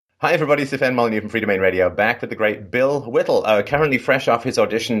Hi, everybody. Stefan Molyneux from Free Domain Radio, back with the great Bill Whittle, currently fresh off his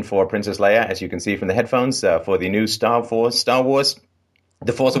audition for Princess Leia, as you can see from the headphones, for the new Star Wars,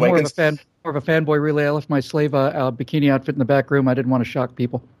 The Force I'm Awakens. more of a fanboy, really. I left my slave bikini outfit in the back room. I didn't want to shock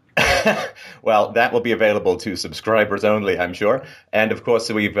people. Well, that will be available to subscribers only, I'm sure. And of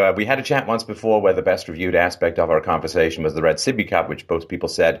course, we had a chat once before where the best reviewed aspect of our conversation was the Red Sippy Cup, which both people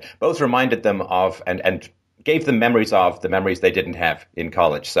said both reminded them of and gave them memories of the memories they didn't have in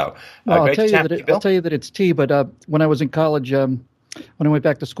college. So, I'll tell you that it's tea. But when I was in college, when I went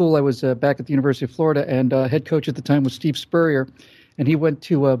back to school, I was back at the University of Florida, and head coach at the time was Steve Spurrier, and he went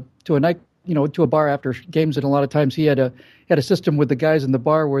to a night, to a bar after games, and a lot of times he had a system with the guys in the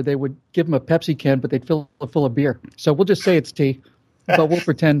bar where they would give him a Pepsi can, but they'd fill it full of beer. So we'll just say it's tea, but we'll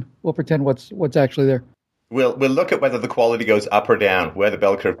pretend what's actually there. We'll look at whether the quality goes up or down, where the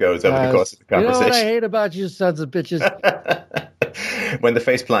bell curve goes over the course of the conversation. You know what I hate about you sons of bitches? When the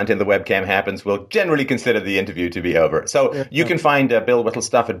faceplant in the webcam happens, we'll generally consider the interview to be over. So you can find Bill Whittle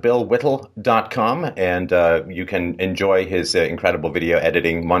stuff at billwhittle.com, and you can enjoy his incredible video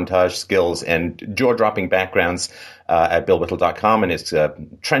editing, montage skills, and jaw-dropping backgrounds at billwhittle.com, and his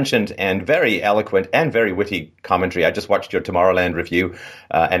trenchant and very eloquent and very witty commentary. I just watched your Tomorrowland review,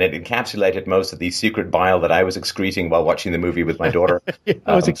 and it encapsulated most of the secret bile that I was excreting while watching the movie with my daughter.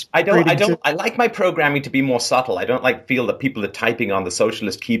 I like my programming to be more subtle. I don't feel that people are typing on the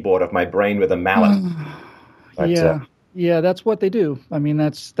socialist keyboard of my brain with a mallet. But, yeah, that's what they do. I mean,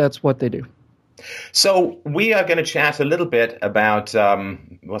 that's what they do. So we are going to chat a little bit about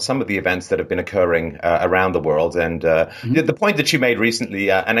some of the events that have been occurring around the world, and the point that you made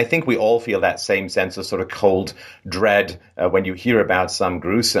recently, and I think we all feel that same sense of sort of cold dread when you hear about some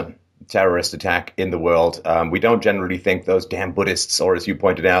gruesome terrorist attack in the world. We don't generally think those damn Buddhists, or as you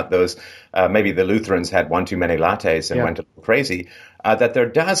pointed out, those maybe the Lutherans had one too many lattes and went a little crazy. That there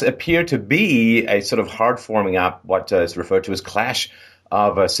does appear to be a sort of hard forming up, what is referred to as clash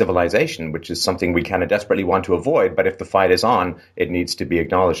of a civilization, which is something we kind of desperately want to avoid. But if the fight is on, it needs to be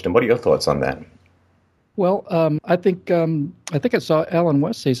acknowledged. And what are your thoughts on that? Well, I think I saw Alan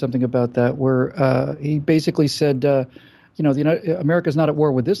West say something about that, where he basically said, America's not at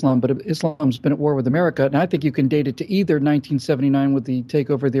war with Islam, but Islam's been at war with America. And I think you can date it to either 1979 with the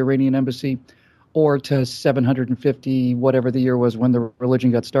takeover of the Iranian embassy, or to 750, whatever the year was when the religion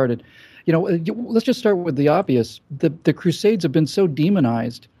got started. Let's just start with the obvious. The Crusades have been so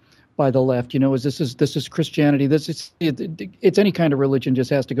demonized by the left. As this is Christianity. It's any kind of religion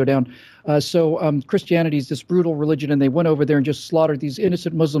just has to go down. So Christianity is this brutal religion, and they went over there and just slaughtered these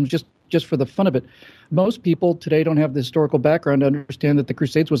innocent Muslims just for the fun of it. Most people today don't have the historical background to understand that the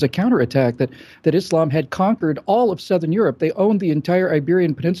Crusades was a counterattack, that Islam had conquered all of southern Europe. They owned the entire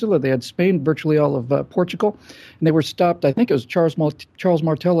Iberian Peninsula. They had Spain, virtually all of Portugal, and they were stopped. I think it was Charles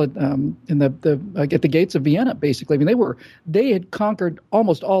Martel at the gates of Vienna. Basically, I mean they had conquered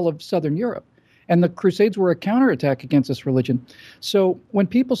almost all of southern Europe. And the Crusades were a counterattack against this religion. So when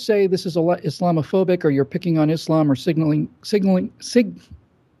people say this is Islamophobic, or you're picking on Islam, or singling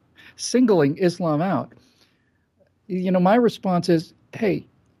Islam out, my response is, hey,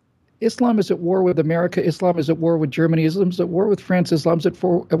 Islam is at war with America. Islam is at war with Germany. Islam is at war with France. Islam's at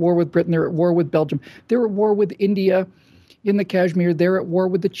war with Britain. They're at war with Belgium. They're at war with India in the Kashmir. They're at war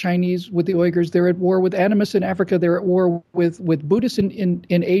with the Chinese, with the Uyghurs. They're at war with animists in Africa. They're at war with Buddhists in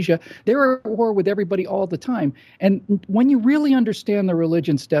Asia. They're at war with everybody all the time. And when you really understand the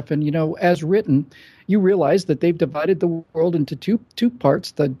religion, Stefan, as written, you realize that they've divided the world into two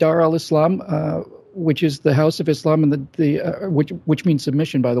parts: the Dar al-Islam, which is the House of Islam, and which means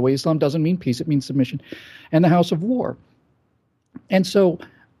submission. By the way, Islam doesn't mean peace; it means submission, and the House of War. And so,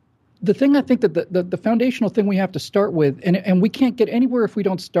 the thing I think that the foundational thing we have to start with, and we can't get anywhere if we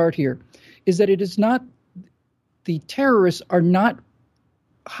don't start here, is that it is not the terrorists are not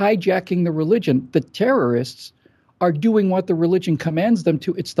hijacking the religion. The terrorists are doing what the religion commands them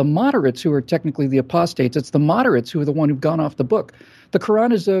to. It's the moderates who are technically the apostates. It's the moderates who are the one who've gone off the book. The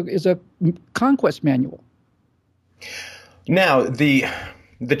Quran is a conquest manual. Now, the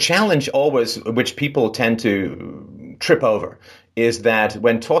challenge always, which people tend to trip over, is that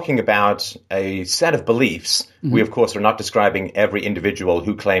when talking about a set of beliefs, we, of course, are not describing every individual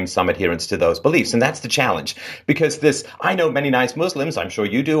who claims some adherence to those beliefs. And that's the challenge. Because I know many nice Muslims, I'm sure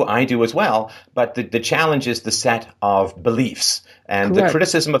you do, I do as well, but the challenge is the set of beliefs. And Correct. The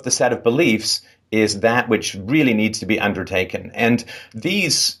criticism of the set of beliefs is that which really needs to be undertaken. And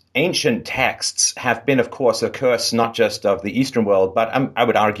these ancient texts have been, of course, a curse not just of the Eastern world, but I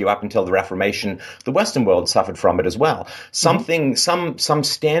would argue up until the Reformation, the Western world suffered from it as well. Some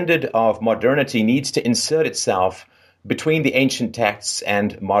standard of modernity needs to insert itself between the ancient texts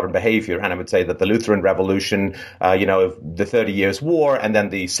and modern behavior. And I would say that the Lutheran Revolution, the 30 Years' War, and then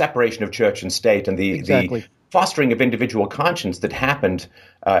the separation of church and state and the fostering of individual conscience that happened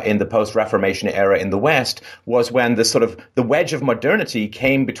in the post-Reformation era in the West was when the wedge of modernity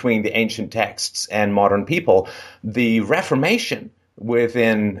came between the ancient texts and modern people. The Reformation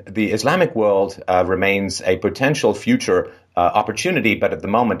within the Islamic world remains a potential future opportunity, but at the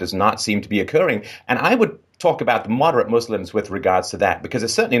moment does not seem to be occurring. And I would talk about the moderate Muslims with regards to that, because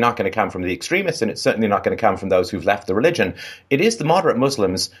it's certainly not going to come from the extremists, and it's certainly not going to come from those who've left the religion. It is the moderate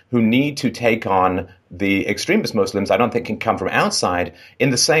Muslims who need to take on the extremist Muslims. I don't think can come from outside in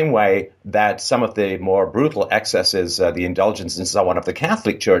the same way that some of the more brutal excesses, the indulgence and so on of the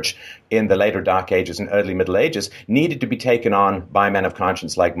Catholic Church in the later Dark Ages and early Middle Ages needed to be taken on by men of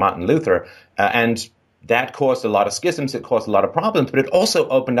conscience like Martin Luther. And that caused a lot of schisms, it caused a lot of problems, but it also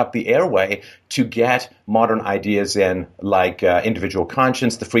opened up the airway to get modern ideas in, like individual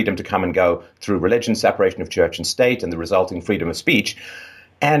conscience, the freedom to come and go through religion, separation of church and state, and the resulting freedom of speech.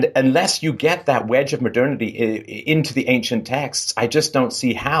 And unless you get that wedge of modernity into the ancient texts, I just don't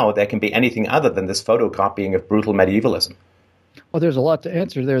see how there can be anything other than this photocopying of brutal medievalism. Well, there's a lot to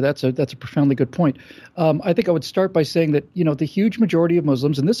answer there. That's a profoundly good point. I think I would start by saying that, the huge majority of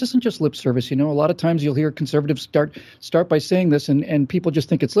Muslims, and this isn't just lip service, a lot of times you'll hear conservatives start by saying this, and people just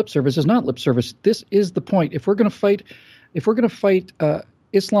think it's lip service. It's not lip service. This is the point. If we're going to fight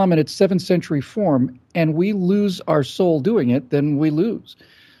Islam in its 7th century form, and we lose our soul doing it, then we lose.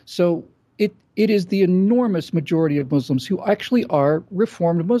 So it is the enormous majority of Muslims who actually are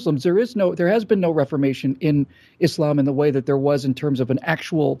reformed Muslims. There has been no reformation in Islam in the way that there was in terms of an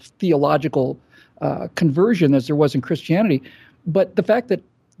actual theological conversion as there was in Christianity. But the fact that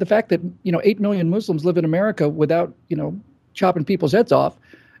 8 million Muslims live in America without chopping people's heads off,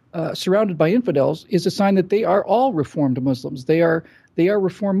 surrounded by infidels, is a sign that they are all reformed Muslims. They are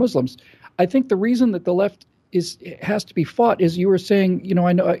reformed Muslims. I think the reason that the left has to be fought, as you were saying,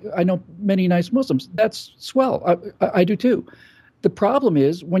 I know many nice Muslims. That's swell. I do too. The problem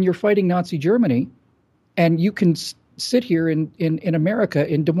is when you're fighting Nazi Germany, and you can sit here in America,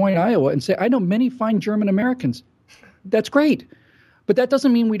 in Des Moines, Iowa, and say, I know many fine German Americans. That's great. But that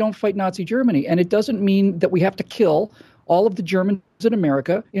doesn't mean we don't fight Nazi Germany. And it doesn't mean that we have to kill all of the Germans in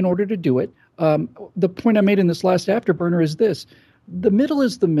America in order to do it. The point I made in this last afterburner is this. The middle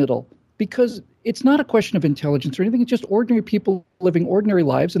is the middle. Because it's not a question of intelligence or anything. It's just ordinary people living ordinary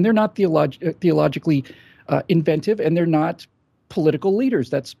lives, and they're not theologically inventive, and they're not political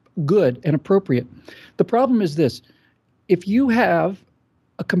leaders. That's good and appropriate. The problem is this. If you have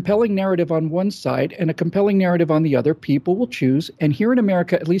a compelling narrative on one side and a compelling narrative on the other, people will choose. And here in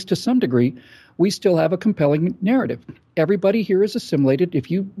America, at least to some degree, we still have a compelling narrative. Everybody here is assimilated.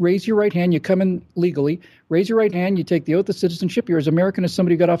 If you raise your right hand, you come in legally. Raise your right hand, you take the oath of citizenship. You're as American as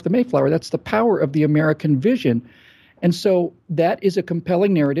somebody who got off the Mayflower. That's the power of the American vision. And so that is a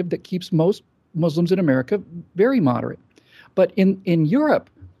compelling narrative that keeps most Muslims in America very moderate. But in Europe,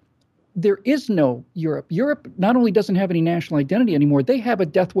 there is no Europe. Europe not only doesn't have any national identity anymore, they have a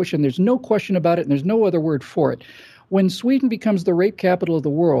death wish, and there's no question about it, and there's no other word for it. When Sweden becomes the rape capital of the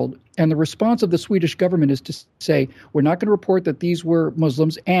world, and the response of the Swedish government is to say, we're not going to report that these were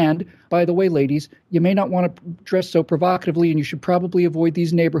Muslims, and, by the way, ladies, you may not want to dress so provocatively, and you should probably avoid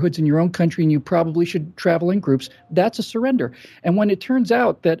these neighborhoods in your own country, and you probably should travel in groups. That's a surrender. And when it turns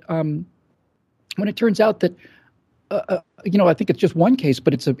out that I think it's just one case,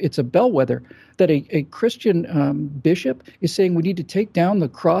 but it's a bellwether that a Christian bishop is saying we need to take down the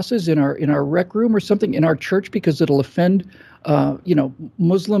crosses in our rec room or something in our church because it'll offend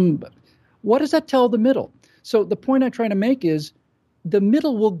Muslim. What does that tell the middle? So the point I'm trying to make is the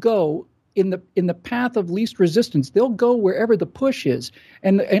middle will go in the path of least resistance. They'll go wherever the push is.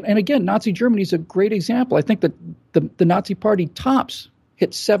 And again, Nazi Germany is a great example. I think that the Nazi Party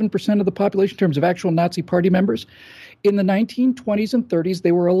hit 7% of the population in terms of actual Nazi Party members. In the 1920s and 30s,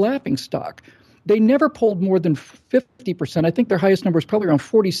 they were a laughingstock. They never polled more than 50%. I think their highest number is probably around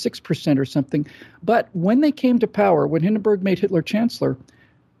 46% or something. But when they came to power, when Hindenburg made Hitler chancellor,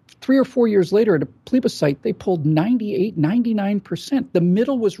 3 or 4 years later at a plebiscite, they polled 98, 99%. The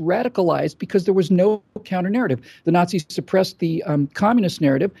middle was radicalized because there was no counter-narrative. The Nazis suppressed the communist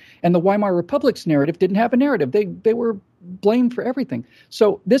narrative, and the Weimar Republic's narrative didn't have a narrative. They were blamed for everything.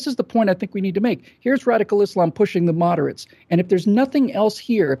 So this is the point I think we need to make. Here's radical Islam pushing the moderates. And if there's nothing else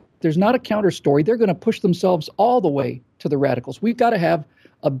here, if there's not a counter story, they're going to push themselves all the way to the radicals. We've got to have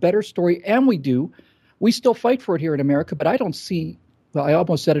a better story, and we do. We still fight for it here in America, but I don't see I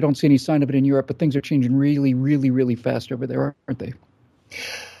almost said I don't see any sign of it in Europe, but things are changing really, really, really fast over there, aren't they?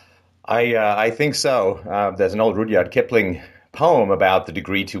 I think so. There's an old Rudyard Kipling poem about the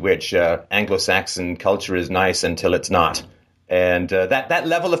degree to which Anglo-Saxon culture is nice until it's not. And that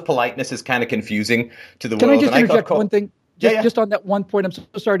level of politeness is kind of confusing to the world. Can I just interject one thing? Just on that one point, I'm so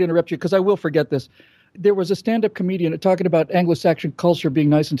sorry to interrupt you because I will forget this. There was a stand-up comedian talking about Anglo-Saxon culture being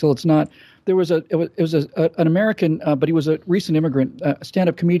nice until it's not. There was an American, but he was a recent immigrant,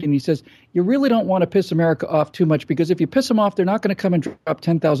 stand-up comedian. He says, you really don't want to piss America off too much because if you piss them off, they're not going to come and drop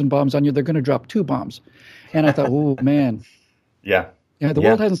 10,000 bombs on you. They're going to drop 2 bombs. And I thought, oh, man. Yeah. The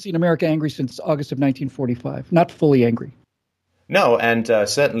world hasn't seen America angry since August of 1945. Not fully angry. No, and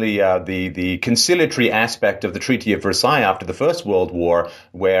certainly the conciliatory aspect of the Treaty of Versailles after the First World War,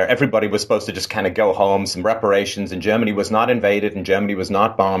 where everybody was supposed to just kind of go home, some reparations, and Germany was not invaded and Germany was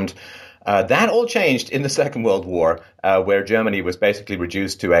not bombed. That all changed in the Second World War, where Germany was basically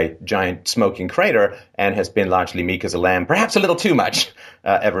reduced to a giant smoking crater and has been largely meek as a lamb, perhaps a little too much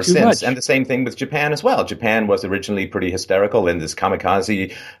ever since. And the same thing with Japan as well. Japan was originally pretty hysterical in this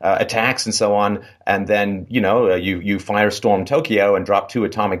kamikaze attacks and so on. And then, you firestorm Tokyo and drop 2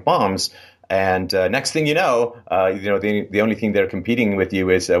 atomic bombs. And next thing you know, the only thing they're competing with you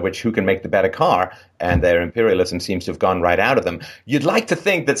is who can make the better car, and their imperialism seems to have gone right out of them. You'd like to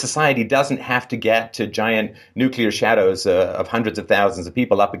think that society doesn't have to get to giant nuclear shadows of hundreds of thousands of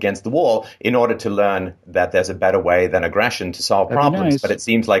people up against the wall in order to learn that there's a better way than aggression to solve problems. Nice. But it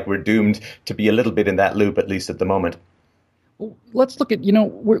seems like we're doomed to be a little bit in that loop, at least at the moment. Well, let's look at,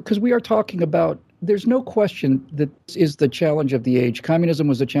 because we are talking about, there's no question that this is the challenge of the age. Communism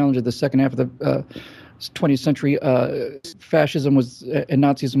was the challenge of the second half of the 20th century. Fascism and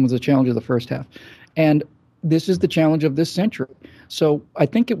Nazism was the challenge of the first half. And this is the challenge of this century. So I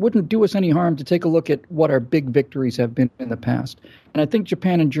think it wouldn't do us any harm to take a look at what our big victories have been in the past. And I think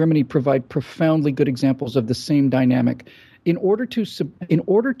Japan and Germany provide profoundly good examples of the same dynamic. In order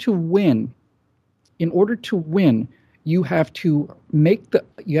to win, you have to make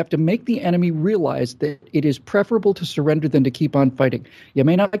the enemy realize that it is preferable to surrender than to keep on fighting. You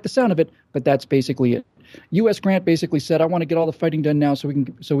may not like the sound of it, but that's basically it. U.S. Grant basically said, "I want to get all the fighting done now, so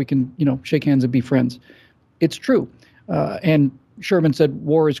we can shake hands and be friends." It's true, and Sherman said,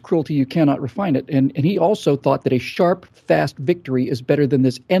 "War is cruelty; you cannot refine it." And he also thought that a sharp, fast victory is better than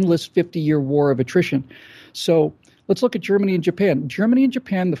this endless 50-year war of attrition. So let's look at Germany and Japan. Germany and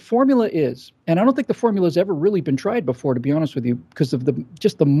Japan, the formula is, and I don't think the formula has ever really been tried before, to be honest with you, because of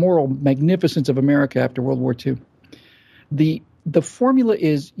the moral magnificence of America after World War II. The formula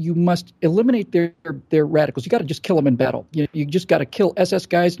is you must eliminate their radicals. You got to just kill them in battle. You just got to kill SS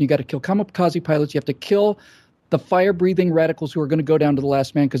guys, and you got to kill kamikaze pilots. You have to kill the fire-breathing radicals who are going to go down to the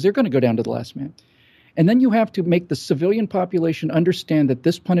last man, because they're going to go down to the last man. And then you have to make the civilian population understand that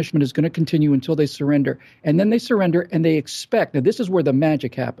this punishment is going to continue until they surrender. And then they surrender and they expect. Now, this is where the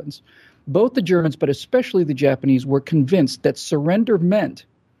magic happens. Both the Germans, but especially the Japanese, were convinced that surrender meant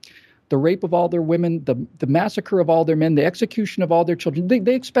the rape of all their women, the massacre of all their men, the execution of all their children.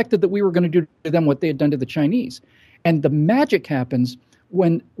 They expected that we were going to do to them what they had done to the Chinese. And the magic happens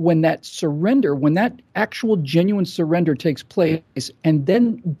when that surrender, when that actual genuine surrender takes place, and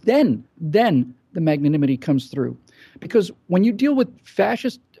then the magnanimity comes through. Because when you deal with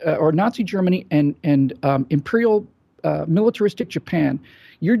fascist or Nazi Germany and imperial militaristic Japan,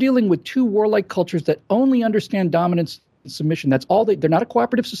 you're dealing with 2 warlike cultures that only understand dominance and submission. That's all they're not a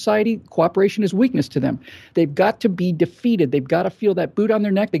cooperative society. Cooperation is weakness to them. They've got to be defeated. They've got to feel that boot on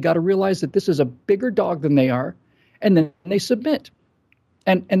their neck. They've got to realize that this is a bigger dog than they are, and then they submit.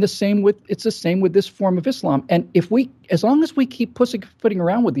 And it's the same with this form of Islam. And as long as we keep pussyfooting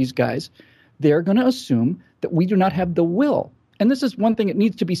around with these guys, they're going to assume that we do not have the will. And this is one thing that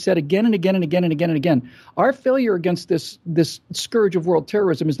needs to be said again and again and again and again and again. Our failure against this scourge of world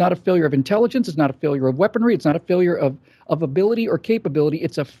terrorism is not a failure of intelligence. It's not a failure of weaponry. It's not a failure of ability or capability.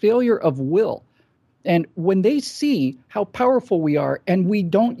 It's a failure of will. And when they see how powerful we are and we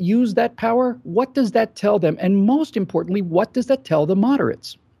don't use that power, what does that tell them? And most importantly, what does that tell the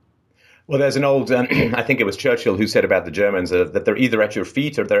moderates? Well, there's an old, I think it was Churchill who said about the Germans that they're either at your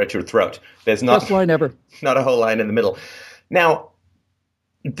feet or they're at your throat. There's best line ever. Not a whole line in the middle. Now,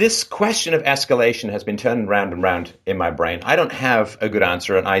 this question of escalation has been turned round and round in my brain. I don't have a good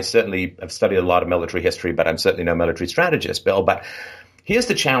answer, and I certainly have studied a lot of military history, but I'm certainly no military strategist, Bill. But here's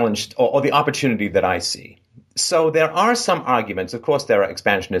the challenge or the opportunity that I see. So there are some arguments. Of course, there are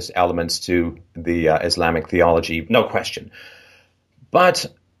expansionist elements to the Islamic theology, no question. But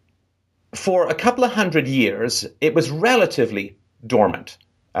for a couple of hundred years, it was relatively dormant.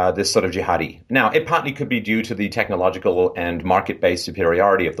 this sort of jihadi. Now, it partly could be due to the technological and market-based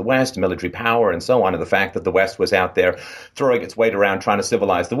superiority of the West, military power, and so on, and the fact that the West was out there throwing its weight around trying to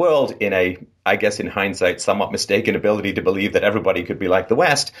civilize the world in a, I guess in hindsight, somewhat mistaken ability to believe that everybody could be like the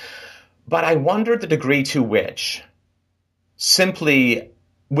West. But I wonder the degree to which simply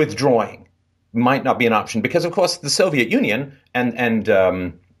withdrawing might not be an option, because, of course, the Soviet Union and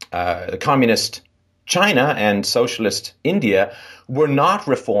communist China and socialist India were not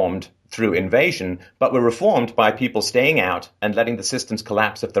reformed through invasion, but were reformed by people staying out and letting the systems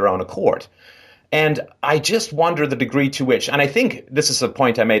collapse of their own accord. And I just wonder the degree to which, and I think this is a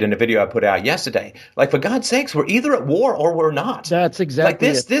point I made in a video I put out yesterday, like, for God's sakes, we're either at war or we're not. That's exactly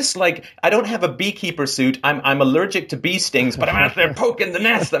like this, like, I don't have a beekeeper suit. I'm allergic to bee stings, but I'm out there poking the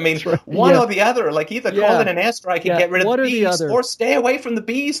nest. I mean, one or the other, like, either call it an airstrike and get rid of the bees, or stay away from the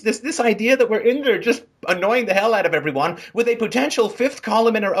bees. This idea that we're in there just annoying the hell out of everyone with a potential fifth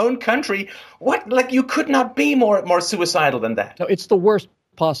column in our own country. What, like, you could not be more suicidal than that. No, it's the worst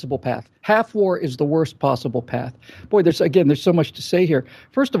possible path. Half war is the worst possible path. Boy, there's so much to say here.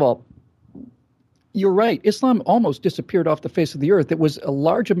 First of all, you're right. Islam almost disappeared off the face of the earth. It was a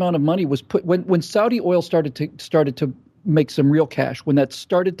large amount of money was put when Saudi oil started to make some real cash, when that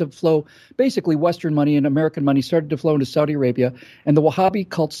started to flow, basically Western money and American money started to flow into Saudi Arabia, and the Wahhabi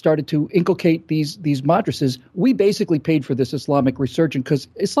cult started to inculcate these madrasas. We basically paid for this Islamic resurgence because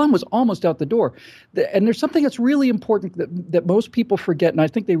Islam was almost out the door. And there's something that's really important that most people forget, and I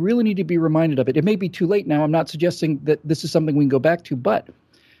think they really need to be reminded of it. It may be too late now. I'm not suggesting that this is something we can go back to, but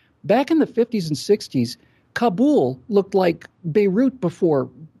back in the 50s and 60s, Kabul looked like Beirut before.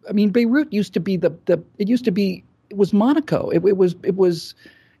 I mean, Beirut used to be it was Monaco. It was, it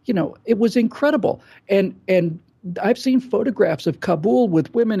was incredible. And I've seen photographs of Kabul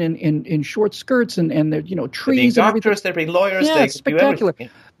with women in short skirts and trees. They're being doctors, they're being lawyers. Yeah, it's spectacular.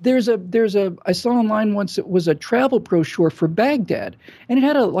 I saw online once, it was a travel brochure for Baghdad, and it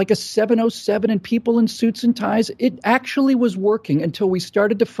had a 707 and people in suits and ties. It actually was working until we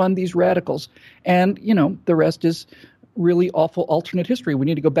started to fund these radicals. And, the rest is really awful alternate history. We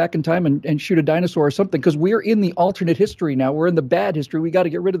need to go back in time and shoot a dinosaur or something, because we're in the alternate history now. We're in the bad history. We got to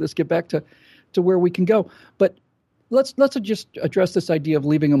get rid of this, get back to where we can go. But let's just address this idea of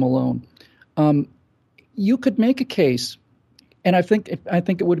leaving them alone. You could make a case, and I think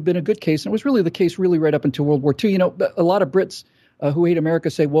it would have been a good case, and it was really the case right up until World War II. A lot of Brits who hate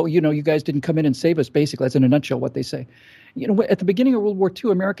America say, well, you guys didn't come in and save us, basically. That's in a nutshell what they say. At the beginning of World War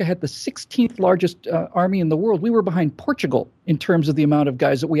II, America had the 16th largest army in the world. We were behind Portugal in terms of the amount of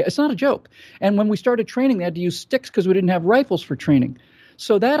guys that we had. It's not a joke. And when we started training, they had to use sticks because we didn't have rifles for training.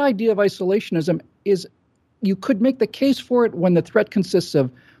 So that idea of isolationism is, you could make the case for it when the threat consists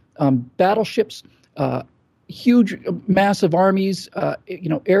of battleships, huge, massive armies,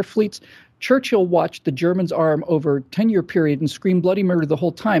 air fleets. Churchill watched the Germans arm over a 10-year period and scream bloody murder the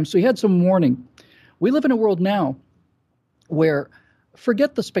whole time. So he had some warning. We live in a world now where,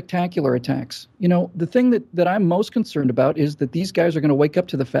 forget the spectacular attacks. The thing that I'm most concerned about is that these guys are going to wake up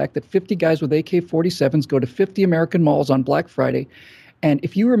to the fact that 50 guys with AK-47s go to 50 American malls on Black Friday. And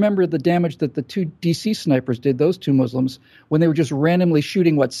if you remember the damage that the two DC snipers did, those two Muslims, when they were just randomly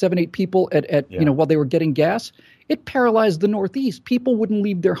shooting, 7-8 people while they were getting gas, it paralyzed the Northeast. People wouldn't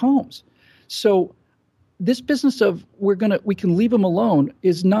leave their homes. So this business of we can leave them alone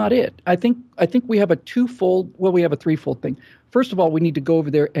is not it. I think we have a threefold thing. First of all, we need to go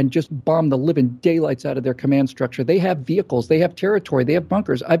over there and just bomb the living daylights out of their command structure. They have vehicles, they have territory, they have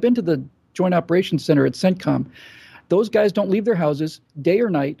bunkers. I've been to the Joint Operations Center at CENTCOM. Those guys don't leave their houses day or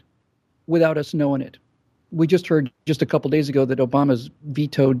night without us knowing it. We just heard just a couple days ago that Obama's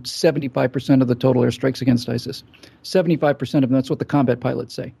vetoed 75% of the total airstrikes against ISIS. 75% of them, that's what the combat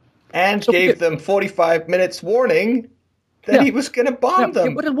pilots say. And gave them 45 minutes warning that he was going to bomb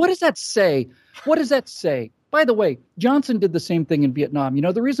them. What does that say? What does that say? By the way, Johnson did the same thing in Vietnam.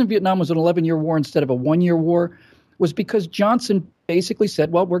 The reason Vietnam was an 11-year war instead of a 1-year war was because Johnson basically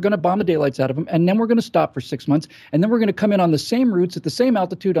said, well, we're going to bomb the daylights out of them, and then we're going to stop for 6 months, and then we're going to come in on the same routes at the same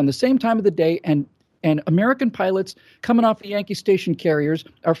altitude on the same time of the day, and American pilots coming off the Yankee Station carriers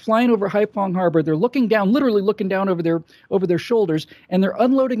are flying over Haiphong Harbor. They're literally looking down over their shoulders, and they're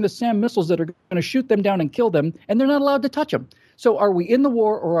unloading the SAM missiles that are going to shoot them down and kill them, and they're not allowed to touch them. So are we in the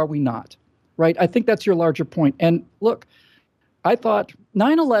war or are we not? Right? I think that's your larger point. And look, I thought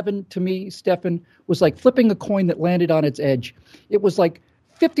 9/11 to me, Stefan, was like flipping a coin that landed on its edge. It was like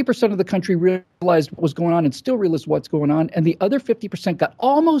 50% of the country realized what was going on and still realized what's going on, and the other 50% got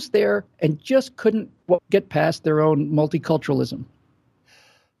almost there and just couldn't get past their own multiculturalism.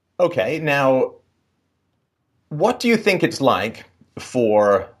 Okay, now, what do you think it's like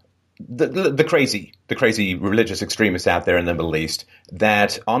for the crazy religious extremists out there in the Middle East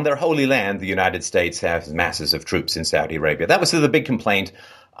that on their holy land, the United States has masses of troops in Saudi Arabia. That was the big complaint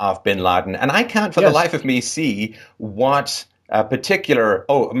of bin Laden. And I can't for the life of me see what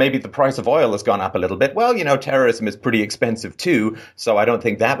maybe the price of oil has gone up a little bit. Well, terrorism is pretty expensive too, so I don't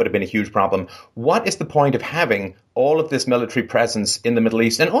think that would have been a huge problem. What is the point of having all of this military presence in the Middle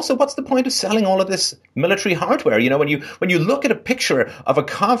East? And also, what's the point of selling all of this military hardware? When you look at a picture of a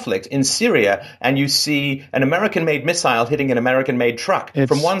conflict in Syria and you see an American-made missile hitting an American-made truck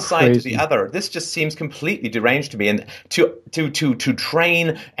from one side to the other, this just seems completely deranged to me. And to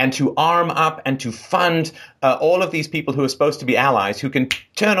train and to arm up and to fund all of these people who are supposed to be allies, who can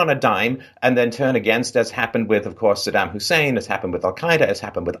turn on a dime and then turn against, as happened with, of course, Saddam Hussein, as happened with Al-Qaeda, as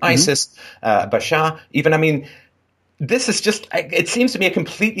happened with ISIS, Bashar, even, this is just, it seems to me a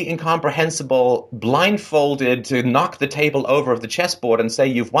completely incomprehensible, blindfolded to knock the table over of the chessboard and say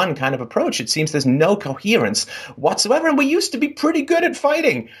you've won kind of approach. It seems there's no coherence whatsoever. And we used to be pretty good at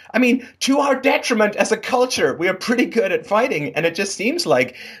fighting. To our detriment as a culture, we are pretty good at fighting. And it just seems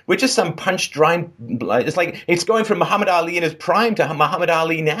like we're just some punch-drunk. It's like it's going from Muhammad Ali in his prime to Muhammad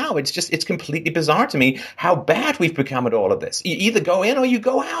Ali now. It's completely bizarre to me how bad we've become at all of this. You either go in or you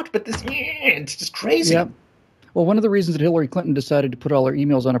go out, but it's just crazy. Yep. Well, one of the reasons that Hillary Clinton decided to put all her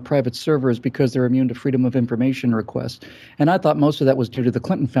emails on a private server is because they're immune to freedom of information requests. And I thought most of that was due to the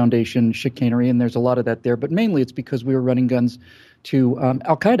Clinton Foundation chicanery, and there's a lot of that there. But mainly it's because we were running guns to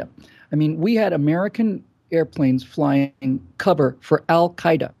Al-Qaeda. We had American airplanes flying cover for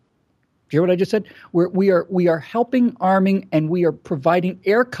Al-Qaeda. Do you hear what I just said? We are helping, arming, and we are providing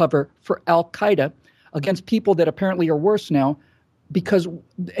air cover for Al-Qaeda against people that apparently are worse now. Because,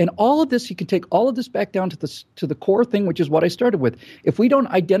 and all of this, you can take all of this back down to the core thing, which is what I started with. If we don't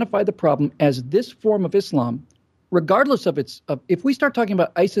identify the problem as this form of Islam, regardless of if we start talking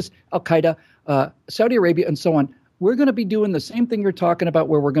about ISIS, Al-Qaeda, Saudi Arabia, and so on, we're going to be doing the same thing you're talking about,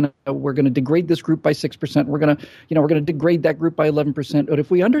 where we're going to degrade this group by 6%. We're going to degrade that group by 11%. But if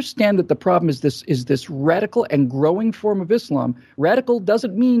we understand that the problem is this radical and growing form of Islam, radical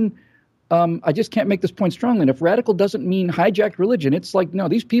doesn't mean. I just can't make this point strongly enough. Radical doesn't mean hijacked religion. It's like, no,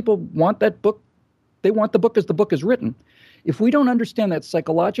 these people want that book. They want the book as the book is written. If we don't understand that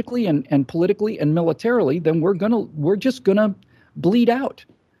psychologically and politically and militarily, then we're just gonna bleed out.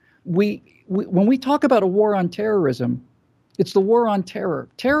 When we talk about a war on terrorism, it's the war on terror.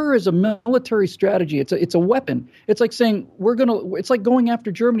 Terror is a military strategy. It's a weapon. It's like saying it's like going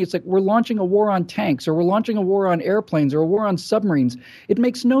after Germany. It's like we're launching a war on tanks, or we're launching a war on airplanes, or a war on submarines. It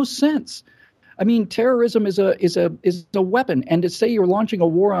makes no sense. Terrorism is a weapon, and to say you're launching a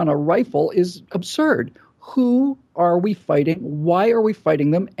war on a rifle is absurd. Who are we fighting? Why are we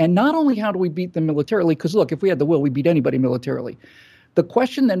fighting them? And not only how do we beat them militarily, because look, if we had the will, we beat anybody militarily. The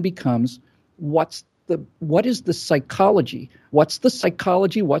question then becomes, what is the psychology? What's the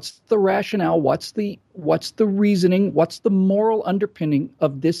psychology? What's the rationale? What's the reasoning? What's the moral underpinning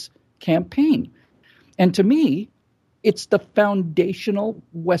of this campaign? And to me, it's the foundational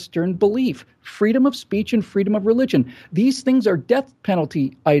Western belief: freedom of speech and freedom of religion. These things are death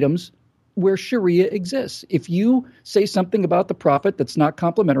penalty items where Sharia exists. If you say something about the Prophet that's not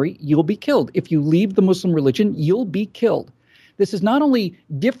complimentary, you'll be killed. If you leave the Muslim religion, you'll be killed. This is not only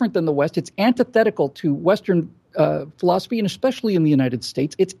different than the West, it's antithetical to Western philosophy, and especially in the United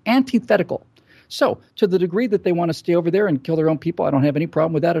States, it's antithetical. So to the degree that they want to stay over there and kill their own people, I don't have any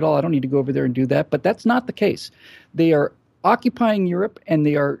problem with that at all. I don't need to go over there and do that. But that's not the case. They are occupying Europe, and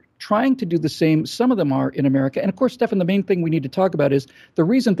they are trying to do the same. Some of them are in America. And of course, Stefan, the main thing we need to talk about is the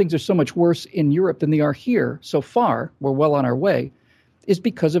reason things are so much worse in Europe than they are here so far, we're well on our way, is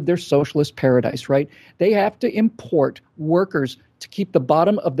because of their socialist paradise, right? They have to import workers to keep the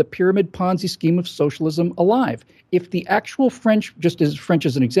bottom of the pyramid Ponzi scheme of socialism alive. If the actual French, just as French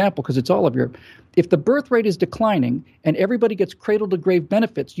as an example, because it's all of Europe, if the birth rate is declining and everybody gets cradle-to-grave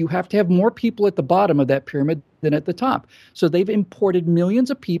benefits, you have to have more people at the bottom of that pyramid than at the top. So they've imported millions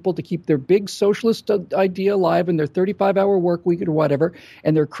of people to keep their big socialist idea alive and their 35-hour work week or whatever,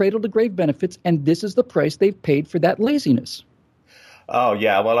 and their cradle-to-grave benefits, and this is the price they've paid for that laziness. Oh,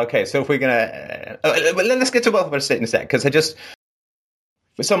 yeah. Well, okay. So if we're going to let's get to welfare state in a sec, because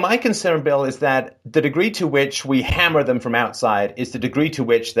so my concern, Bill, is that the degree to which we hammer them from outside is the degree to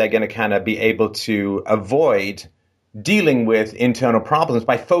which they're going to kind of be able to avoid dealing with internal problems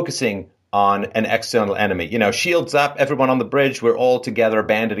by focusing on an external enemy. Shields up, everyone on the bridge, we're all together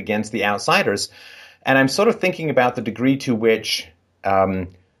banded against the outsiders. And I'm sort of thinking about the degree to which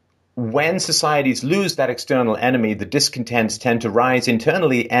when societies lose that external enemy, the discontents tend to rise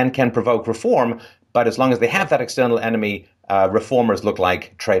internally and can provoke reform. But as long as they have that external enemy, reformers look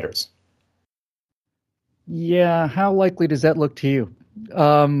like traitors? Yeah, how likely does that look to you?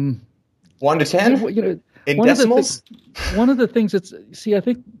 1 to 10? In one decimals? One of the things I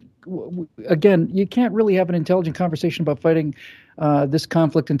think, again, you can't really have an intelligent conversation about fighting this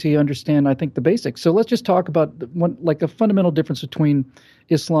conflict until you understand, I think, the basics. So let's just talk about a fundamental difference between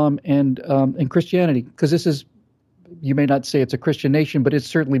Islam and Christianity, because this is, you may not say it's a Christian nation, but it's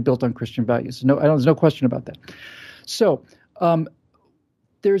certainly built on Christian values. There's no question about that. So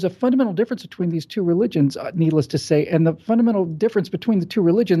there's a fundamental difference between these two religions, needless to say, and the fundamental difference between the two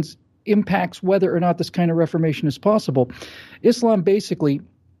religions impacts whether or not this kind of reformation is possible. Islam basically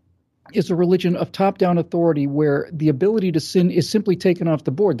is a religion of top-down authority where the ability to sin is simply taken off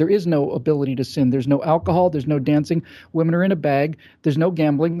the board. There is no ability to sin. There's no alcohol. There's no dancing. Women are in a bag. There's no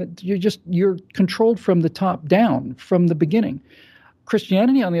gambling. You're controlled from the top down from the beginning.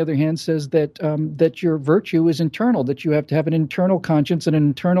 Christianity, on the other hand, says that your virtue is internal, that you have to have an internal conscience and an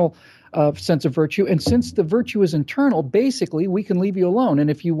internal sense of virtue. And since the virtue is internal, basically, we can leave you alone. And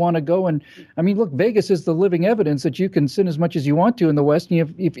if you want to go look, Vegas is the living evidence that you can sin as much as you want to in the West.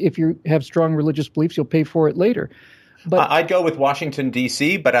 And if you have strong religious beliefs, you'll pay for it later. But I'd go with Washington,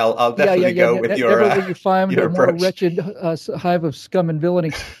 D.C., but I'll definitely go with your approach. You find a more wretched hive of scum and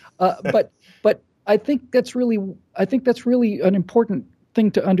villainy. But I think that's really an important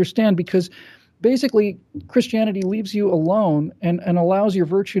thing to understand, because basically Christianity leaves you alone and allows your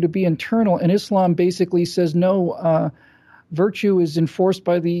virtue to be internal, and Islam basically says no, virtue is enforced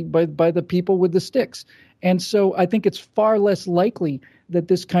by the people with the sticks. And so I think it's far less likely that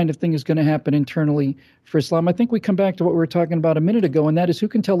this kind of thing is going to happen internally for Islam. I think we come back to what we were talking about a minute ago, and that is who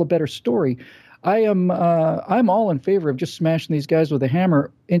can tell a better story. I'm all in favor of just smashing these guys with a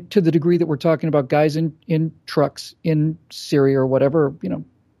hammer, to the degree that we're talking about guys in trucks in Syria or whatever.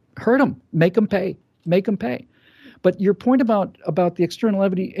 Hurt them, make them pay. But your point about the external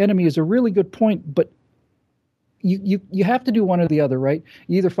enemy is a really good point. But you have to do one or the other, right?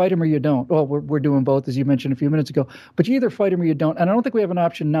 You either fight them or you don't. Well, we're doing both, as you mentioned a few minutes ago. But you either fight them or you don't. And I don't think we have an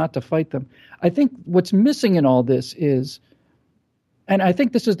option not to fight them. I think what's missing in all this is, and I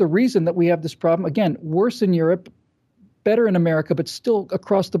think this is the reason that we have this problem, again, worse in Europe, better in America, but still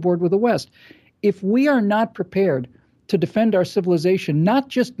across the board with the West. If we are not prepared to defend our civilization, not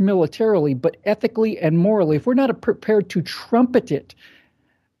just militarily, but ethically and morally, if we're not prepared to trumpet it,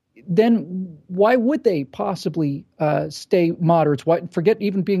 then why would they possibly stay moderates? Why, forget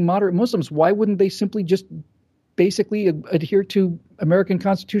even being moderate Muslims, why wouldn't they simply just basically adhere to American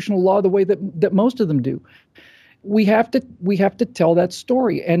constitutional law the way that most of them do? We have to tell that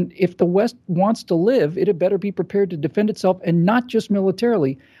story. And if the West wants to live, it had better be prepared to defend itself, and not just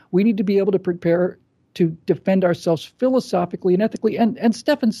militarily. We need to be able to prepare to defend ourselves philosophically and ethically. And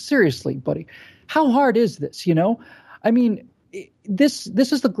Stefan, seriously, buddy, how hard is this? This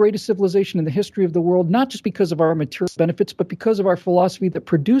is the greatest civilization in the history of the world, not just because of our material benefits, but because of our philosophy that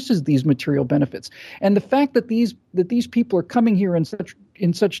produces these material benefits. And the fact that these people are coming here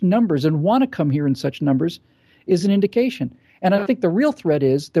in such numbers and want to come here in such numbers is an indication. And I think the real threat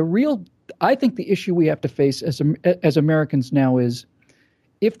is I think the issue we have to face as Americans now is,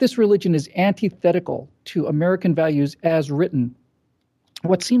 if this religion is antithetical to American values as written,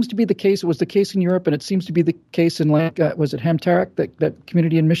 what seems to be the case, it was the case in Europe, and it seems to be the case in was it Hamtramck, that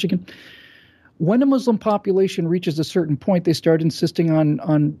community in Michigan? When a Muslim population reaches a certain point, they start insisting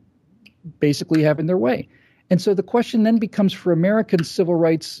on basically having their way. And so the question then becomes, for American civil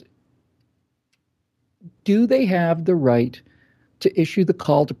rights, do they have the right to issue the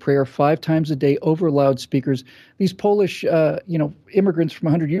call to prayer 5 times a day over loudspeakers? These Polish, immigrants from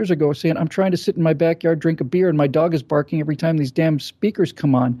 100 years ago are saying, I'm trying to sit in my backyard, drink a beer, and my dog is barking every time these damn speakers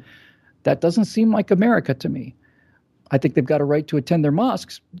come on. That doesn't seem like America to me. I think they've got a right to attend their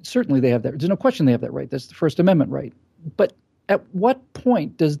mosques. Certainly they have that. There's no question they have that right. That's the First Amendment right. But at what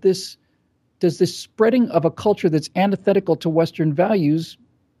point does this spreading of a culture that's antithetical to Western values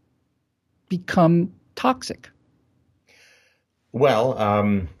become toxic?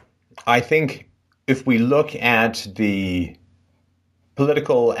 Well, I think if we look at the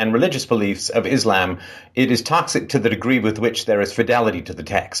political and religious beliefs of Islam, it is toxic to the degree with which there is fidelity to the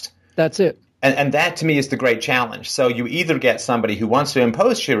text. That's it. And that, to me, is the great challenge. So you either get somebody who wants to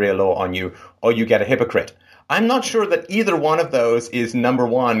impose Sharia law on you, or you get a hypocrite. I'm not sure that either one of those is number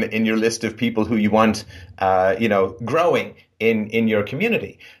one in your list of people who you want, growing in your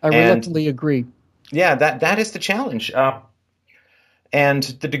community. I reluctantly agree. Yeah, that is the challenge. And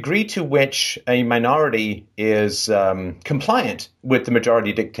the degree to which a minority is compliant with the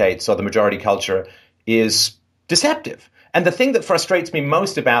majority dictates or the majority culture is deceptive. And the thing that frustrates me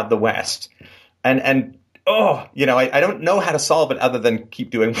most about the West, and I don't know how to solve it other than keep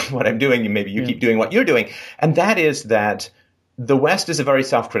doing what I'm doing, and maybe you keep doing what you're doing. And that is that the West is a very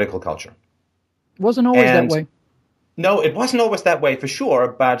self-critical culture. It wasn't always that way. No, it wasn't always that way for sure,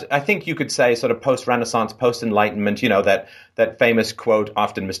 but I think you could say sort of post-Renaissance, post-Enlightenment, that famous quote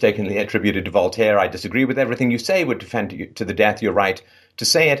often mistakenly attributed to Voltaire, I disagree with everything you say, would defend you to the death your right to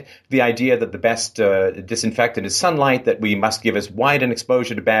say it. The idea that the best disinfectant is sunlight, that we must give as wide an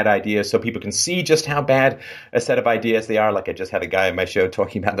exposure to bad ideas so people can see just how bad a set of ideas they are. Like I just had a guy on my show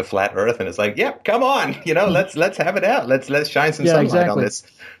talking about the flat earth, and it's like, yep, come on, let's have it out. Let's shine some sunlight on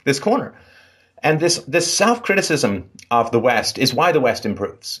this corner. And this self-criticism of the West is why the West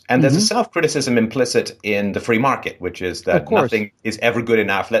improves. And there's a self-criticism implicit in the free market, which is that nothing is ever good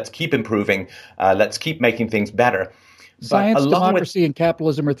enough. Let's keep improving. Let's keep making things better. Science, democracy, and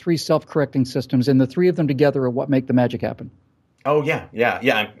capitalism are three self-correcting systems, and the three of them together are what make the magic happen. Oh, yeah.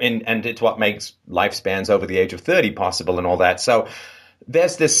 And it's what makes lifespans over the age of 30 possible and all that. So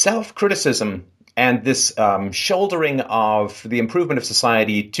there's this self-criticism and this shouldering of the improvement of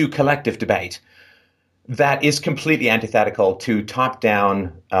society to collective debate that is completely antithetical to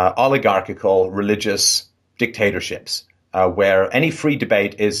top-down oligarchical religious dictatorships, where any free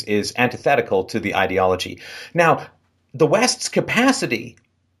debate is antithetical to the ideology. Now, the West's capacity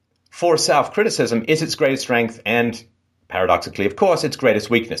for self-criticism is its greatest strength and, paradoxically, of course, its greatest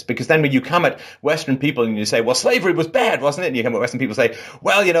weakness. Because then when you come at Western people and you say, well, slavery was bad, wasn't it? And you come at Western people and say,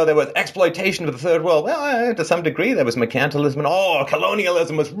 well, there was exploitation of the third world. Well, to some degree, there was mercantilism and,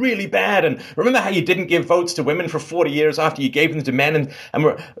 colonialism was really bad. And remember how you didn't give votes to women for 40 years after you gave them to men?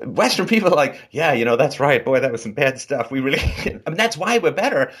 And Western people are like, yeah, that's right. Boy, that was some bad stuff. We really, that's why we're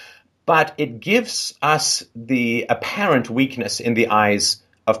better. But it gives us the apparent weakness in the eyes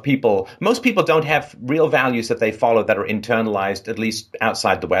of people. Most people don't have real values that they follow that are internalized, at least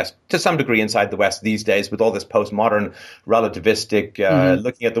outside the West, to some degree inside the West these days, with all this postmodern relativistic,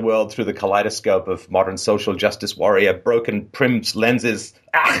 looking at the world through the kaleidoscope of modern social justice warrior, broken Prim's lenses.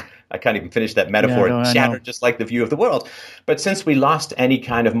 I can't even finish that metaphor. It shattered just like the view of the world. But since we lost any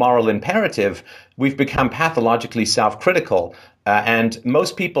kind of moral imperative, we've become pathologically self-critical. And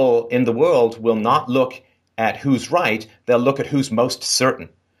most people in the world will not look at who's right, they'll look at who's most certain.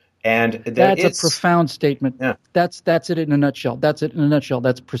 And that's a profound statement. Yeah. That's it in a nutshell.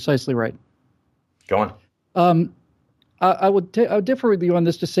 That's precisely right. Go on. I would differ with you on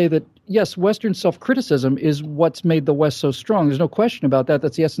this to say that, yes, Western self-criticism is what's made the West so strong. There's no question about that.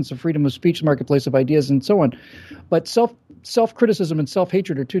 That's the essence of freedom of speech, marketplace of ideas, and so on. But self-criticism and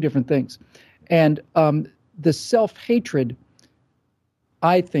self-hatred are two different things. And the self-hatred,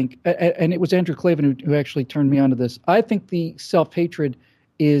 I think, and it was Andrew Klavan who actually turned me on to this, I think the self-hatred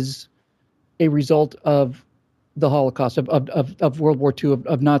is a result of the Holocaust, of World War II,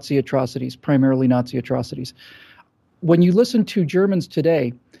 of Nazi atrocities, primarily Nazi atrocities. When you listen to Germans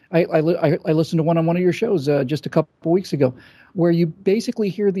today, I listened to one on one of your shows just a couple weeks ago, where you basically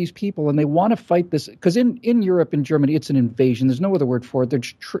hear these people and they want to fight this, because in Europe and Germany, it's an invasion. There's no other word for it. They're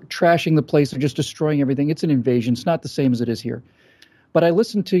trashing the place. They're just destroying everything. It's an invasion. It's not the same as it is here. But I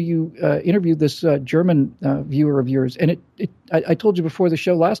listened to you interview this German viewer of yours, and I told you before the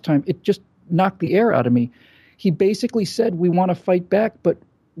show last time, it just knocked the air out of me. He basically said, we want to fight back, but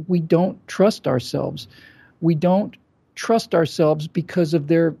we don't trust ourselves. We don't trust ourselves because of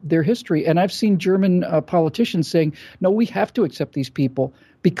their history. And I've seen German politicians saying, no, we have to accept these people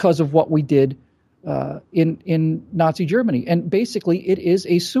because of what we did in Nazi Germany. And basically, it is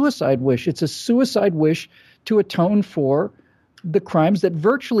a suicide wish. It's a suicide wish to atone for the crimes that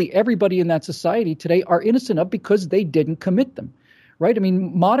virtually everybody in that society today are innocent of because they didn't commit them, right? I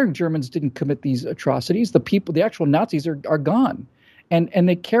mean, modern Germans didn't commit these atrocities. The actual Nazis are gone, and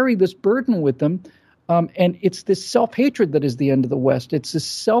they carry this burden with them. And it's this self-hatred that is the end of the West. It's this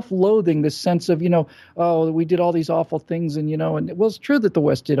self-loathing, this sense of, we did all these awful things, and it's true that the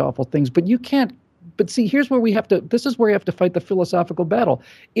West did awful things, but you can't. But see, here's where this is where you have to fight the philosophical battle.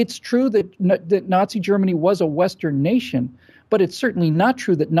 It's true that Nazi Germany was a Western nation, but it's certainly not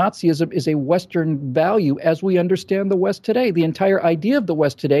true that Nazism is a Western value as we understand the West today. The entire idea of the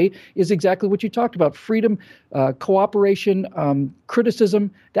West today is exactly what you talked about: freedom, cooperation,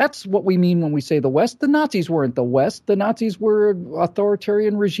 criticism. That's what we mean when we say the West. The Nazis weren't the West. The Nazis were an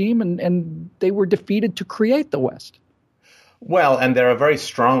authoritarian regime, and they were defeated to create the West. Well, and there are very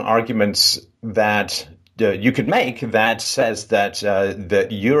strong arguments that you could make that says that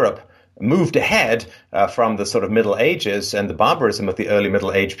Europe moved ahead from the sort of Middle Ages and the barbarism of the early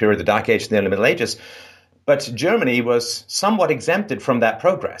Middle Age period, the Dark Age and the early Middle Ages, But Germany was somewhat exempted from that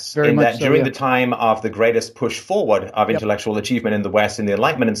progress Very in much that so, during yeah. the time of the greatest push forward of intellectual achievement in the West, in the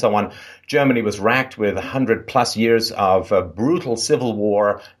Enlightenment and so on, Germany was racked with 100 plus years of brutal civil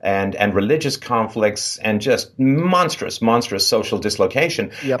war and religious conflicts and just monstrous social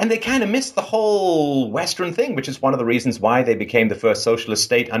dislocation. Yep. And they kind of missed the whole Western thing, which is one of the reasons why they became the first socialist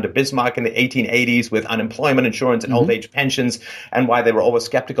state under Bismarck in the 1880s with unemployment insurance and old age pensions, and why they were always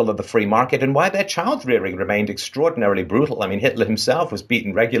skeptical of the free market, and why their child rearing remained extraordinarily brutal. I mean, Hitler himself was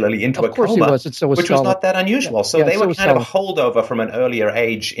beaten regularly into a coma, he was, and so was which was Stalin. not that unusual. Yeah. So they so were kind of a Stalin. holdover from an earlier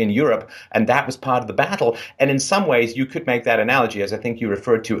age in Europe, and that was part of the battle. And in some ways, you could make that analogy, as I think you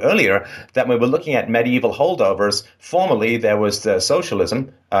referred to earlier, that when we're looking at medieval holdovers, formerly there was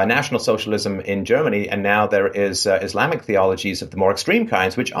socialism, National Socialism in Germany, and now there is Islamic theologies of the more extreme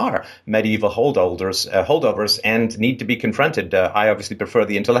kinds, which are medieval holdovers and need to be confronted. I obviously prefer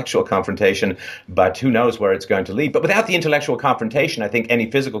the intellectual confrontation, but who knows where it's going to lead. But without the intellectual confrontation, I think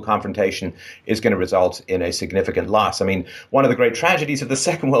any physical confrontation is going to result in a significant loss. I mean, one of the great tragedies of the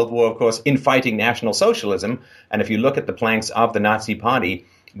Second World War, of course, in fighting National Socialism, and if you look at the planks of the Nazi Party,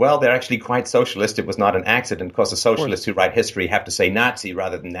 well, they're actually quite socialist. It was not an accident. Of course, the socialists who write history have to say Nazi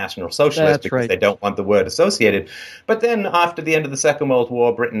rather than National Socialist because they don't want the word associated. But then after the end of the Second World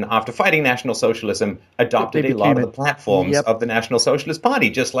War, Britain, after fighting National Socialism, adopted a lot of the platforms of the National Socialist Party,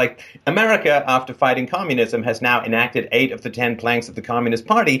 just like America, after fighting communism, has now enacted 8 of the 10 planks of the Communist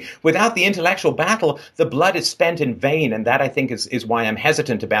Party. Without the intellectual battle, the blood is spent in vain, and that, I think, is why I'm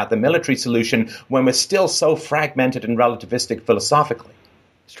hesitant about the military solution when we're still so fragmented and relativistic philosophically.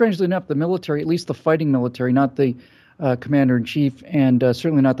 Strangely enough, the military, at least the fighting military, not the commander-in-chief, and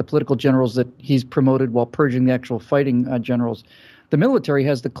certainly not the political generals that he's promoted while purging the actual fighting generals, the military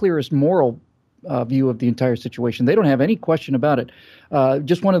has the clearest moral view of the entire situation. They don't have any question about it.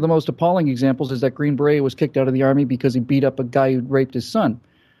 Just one of the most appalling examples is that Green Beret was kicked out of the army because he beat up a guy who raped his son.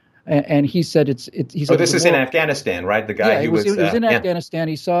 And he said he said this is in Afghanistan, right? The guy who was in Afghanistan.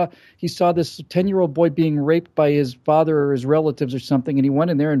 He saw this 10-year-old boy being raped by his father or his relatives or something, and he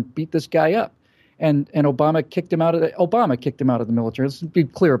went in there and beat this guy up. And Obama kicked him out of the military. Let's be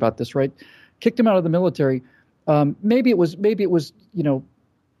clear about this, right? Kicked him out of the military. Maybe it was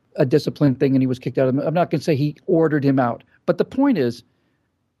a discipline thing, and he was kicked out of the. I'm not going to say he ordered him out, but the point is,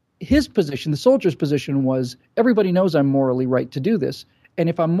 his position, the soldier's position, was everybody knows I'm morally right to do this. And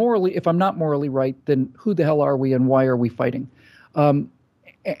if I'm not morally right, then who the hell are we and why are we fighting? And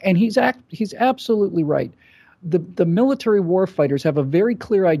he's absolutely right. The military war fighters have a very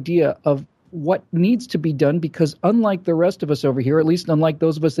clear idea of what needs to be done because unlike the rest of us over here, at least unlike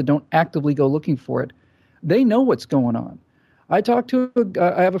those of us that don't actively go looking for it, they know what's going on. I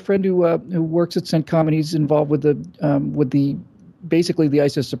have a friend who works at CENTCOM, and he's involved with the basically the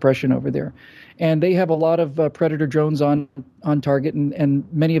ISIS suppression over there. And they have a lot of Predator drones on target, and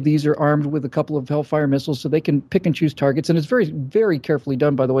many of these are armed with a couple of Hellfire missiles, so they can pick and choose targets. And it's very, very carefully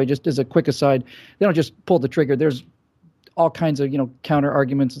done, by the way, just as a quick aside. They don't just pull the trigger. There's all kinds of, counter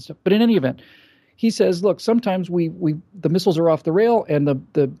arguments and stuff. But in any event, he says, look, sometimes the missiles are off the rail and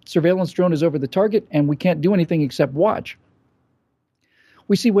the surveillance drone is over the target and we can't do anything except watch.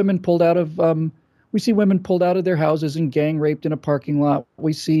 We see women pulled out of their houses and gang raped in a parking lot.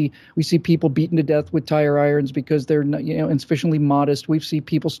 We see people beaten to death with tire irons because they're not, insufficiently modest. We see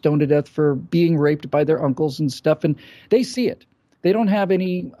people stoned to death for being raped by their uncles and stuff, and they see it. They don't have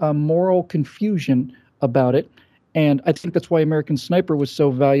any moral confusion about it. And I think that's why American Sniper was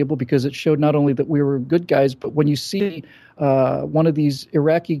so valuable, because it showed not only that we were good guys, but when you see one of these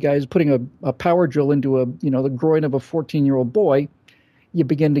Iraqi guys putting a power drill into the groin of a 14-year-old boy, you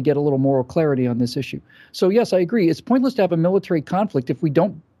begin to get a little moral clarity on this issue. So yes, I agree. It's pointless to have a military conflict if we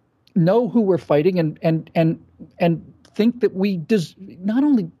don't know who we're fighting and think that not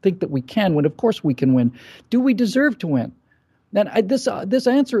only think that we can win, of course we can win. Do we deserve to win? And this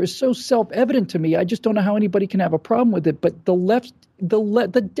answer is so self-evident to me. I just don't know how anybody can have a problem with it. But the left,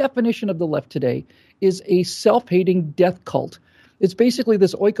 the definition of the left today is a self-hating death cult. It's basically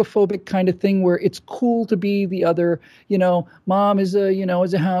this oikophobic kind of thing where it's cool to be the other. Mom is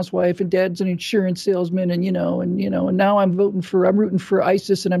a housewife and dad's an insurance salesman, and now I'm rooting for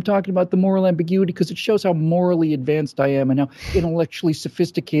ISIS, and I'm talking about the moral ambiguity because it shows how morally advanced I am and how intellectually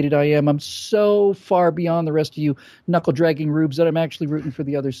sophisticated I am. I'm so far beyond the rest of you knuckle dragging rubes that I'm actually rooting for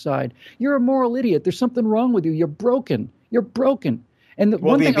the other side. You're a moral idiot. There's something wrong with you. You're broken. You're broken. And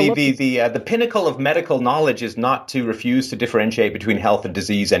Well, one thing I love the pinnacle of medical knowledge is not to refuse to differentiate between health and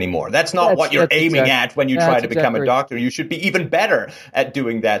disease anymore. That's not what you're aiming at when you try to become a doctor. You should be even better at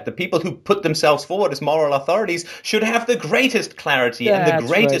doing that. The people who put themselves forward as moral authorities should have the greatest clarity and the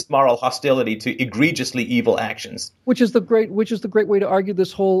greatest moral hostility to egregiously evil actions. Which is the great way to argue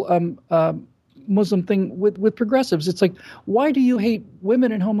this whole Muslim thing with progressives. It's like, why do you hate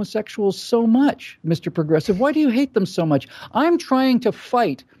women and homosexuals so much, Mr. Progressive? Why do you hate them so much? I'm trying to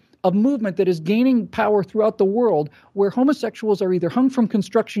fight a movement that is gaining power throughout the world where homosexuals are either hung from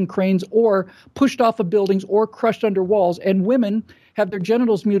construction cranes or pushed off of buildings or crushed under walls, and women have their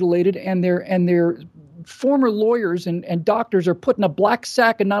genitals mutilated, and their former lawyers and doctors are put in a black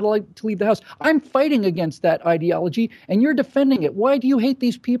sack and not allowed to leave the house. I'm fighting against that ideology, and you're defending it. Why do you hate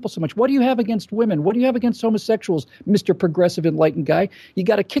these people so much? What do you have against women? What do you have against homosexuals, Mr. Progressive Enlightened guy? You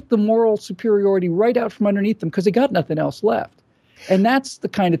got to kick the moral superiority right out from underneath them because they got nothing else left. And that's the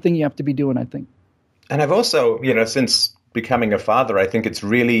kind of thing you have to be doing, I think. And I've also, since becoming a father, I think it's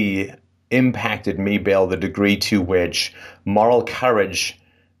really impacted me, Bill, the degree to which moral courage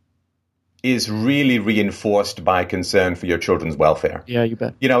is really reinforced by concern for your children's welfare. Yeah, you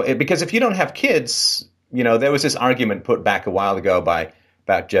bet. Because if you don't have kids, there was this argument put back a while ago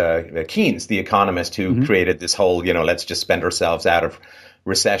about Keynes, the economist who created this whole, let's just spend ourselves out of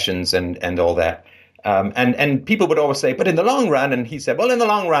recessions and all that. And people would always say, but in the long run, and he said, well, in the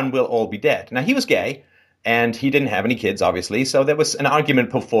long run, we'll all be dead. Now, he was gay. And he didn't have any kids, obviously. So there was an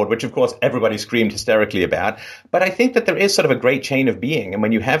argument put forward, which, of course, everybody screamed hysterically about. But I think that there is sort of a great chain of being. And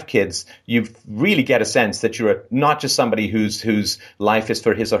when you have kids, you really get a sense that you're not just somebody whose life is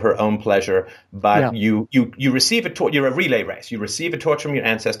for his or her own pleasure, but you receive a torch. You're a relay race. You receive a torch from your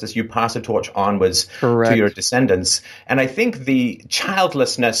ancestors. You pass a torch onwards to your descendants. And I think the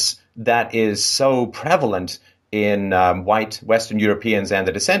childlessness that is so prevalent in white Western Europeans and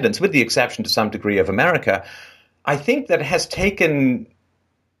the descendants, with the exception to some degree of America, I think that has taken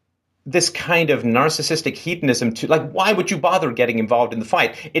this kind of narcissistic hedonism to, like, why would you bother getting involved in the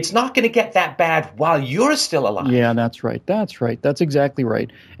fight? It's not going to get that bad while you're still alive. Yeah, that's right. That's exactly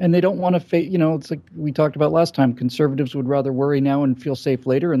right. And they don't want to it's like we talked about last time. Conservatives would rather worry now and feel safe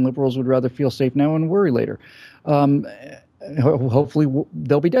later, and liberals would rather feel safe now and worry later. Hopefully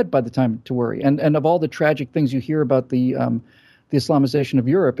they'll be dead by the time to worry. And of all the tragic things you hear about the Islamization of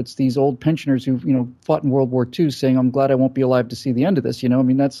Europe, it's these old pensioners who fought in World War II saying, "I'm glad I won't be alive to see the end of this."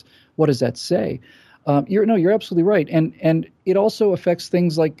 That's, what does that say? You're absolutely right. And it also affects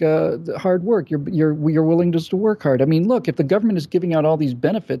things like the hard work. Your willingness to work hard. I mean, look, if the government is giving out all these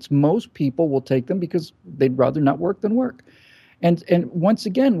benefits, most people will take them because they'd rather not work than work. And once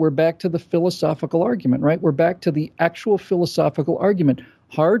again, we're back to the philosophical argument, right? We're back to the actual philosophical argument.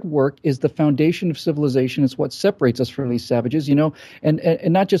 Hard work is the foundation of civilization. It's what separates us from these savages, and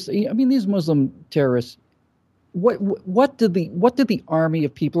not just, these Muslim terrorists. What did the army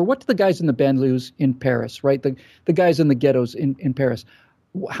of people, or what did the guys in the banlieues in Paris, right? The guys in the ghettos in Paris,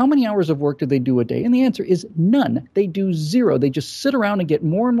 how many hours of work do they do a day? And the answer is none. They do zero. They just sit around and get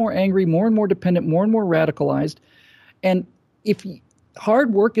more and more angry, more and more dependent, more and more radicalized. And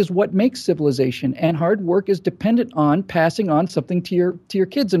hard work is what makes civilization, and hard work is dependent on passing on something to your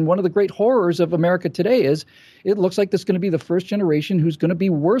kids. And one of the great horrors of America today is it looks like this is going to be the first generation who's going to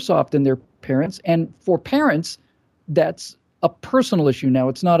be worse off than their parents. And for parents, that's a personal issue now.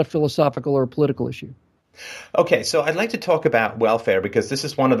 It's not a philosophical or a political issue. Okay, so I'd like to talk about welfare because this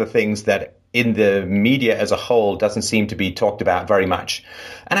is one of the things that in the media as a whole doesn't seem to be talked about very much.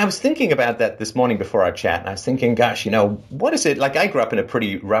 And I was thinking about that this morning before our chat, and I was thinking, gosh, what is it? Like, I grew up in a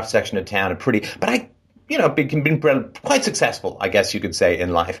pretty rough section of town, but I been quite successful, I guess you could say, in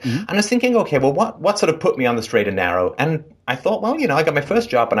life. Mm-hmm. And I was thinking, okay, well, what sort of put me on the straight and narrow? And I thought, well, I got my first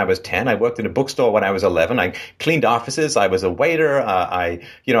job when I was 10. I worked in a bookstore when I was 11. I cleaned offices. I was a waiter. I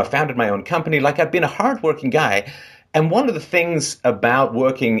founded my own company. Like, I've been a hardworking guy. And one of the things about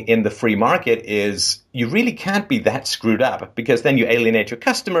working in the free market is you really can't be that screwed up, because then you alienate your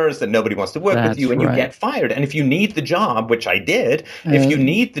customers and nobody wants to work with you, and you get fired. And if you need the job, which I did, if you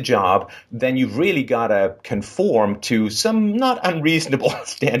need the job, then you've really got to conform to some not unreasonable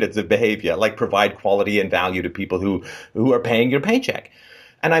standards of behavior, like provide quality and value to people who are paying your paycheck.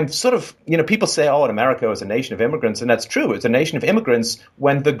 And I'm sort of, people say, oh, America is a nation of immigrants. And that's true. It's a nation of immigrants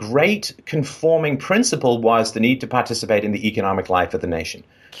when the great conforming principle was the need to participate in the economic life of the nation.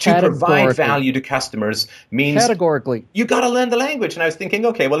 To provide value to customers means categorically you got to learn the language. And I was thinking,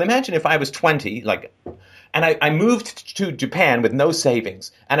 okay, well, imagine if I was 20, and I moved to Japan with no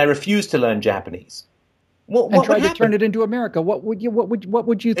savings, and I refused to learn Japanese. Well, and what would tried to happen? turn it into America, what would you It think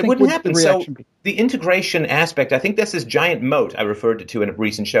wouldn't would the happen. So reaction be? the integration aspect, I think there's this giant moat I referred to in a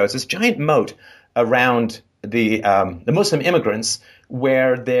recent show. It's this giant moat around the Muslim immigrants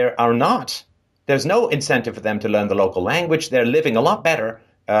where there's no incentive for them to learn the local language. They're living a lot better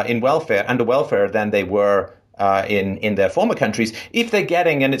under welfare than they were in their former countries. If they're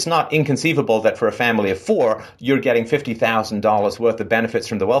getting, and it's not inconceivable that for a family of four, you're getting $50,000 worth of benefits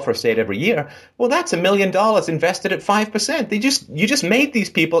from the welfare state every year. Well, that's $1 million invested at 5%. You just made these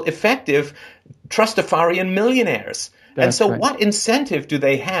people effective trustafarian millionaires. And so Right. what incentive do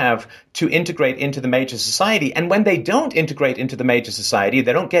they have to integrate into the major society? And when they don't integrate into the major society,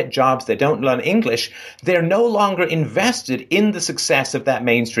 they don't get jobs, they don't learn English, they're no longer invested in the success of that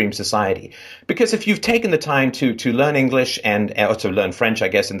mainstream society. Because if you've taken the time to learn English or to learn French, I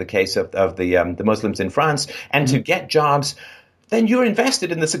guess in the case of the Muslims in France, and to get jobs, then you're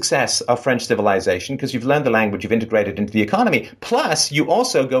invested in the success of French civilization because you've learned the language, you've integrated into the economy. Plus, you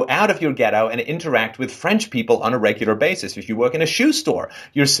also go out of your ghetto and interact with French people on a regular basis. If you work in a shoe store,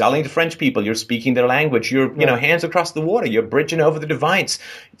 you're selling to French people, you're speaking their language, you're, hands across the water, you're bridging over the divides.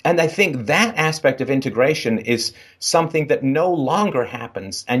 And I think that aspect of integration is something that no longer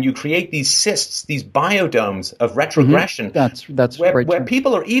happens. And you create these cysts, these biodomes of retrogression. That's where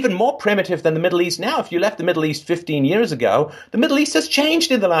people are even more primitive than the Middle East now. If you left the Middle East 15 years ago, the Middle East has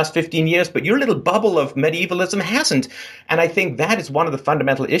changed in the last 15 years, but your little bubble of medievalism hasn't. And I think that is one of the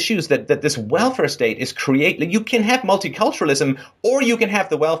fundamental issues that this welfare state is creating. You can have multiculturalism or you can have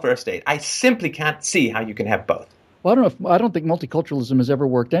the welfare state. I simply can't see how you can have both. Well, I don't think multiculturalism has ever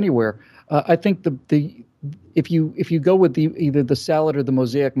worked anywhere. I think if you go with either the salad or the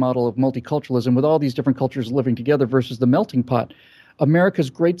mosaic model of multiculturalism, with all these different cultures living together versus the melting pot, America's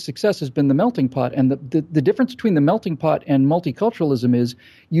great success has been the melting pot. And the difference between the melting pot and multiculturalism is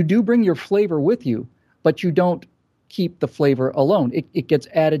you do bring your flavor with you, but you don't keep the flavor alone. It gets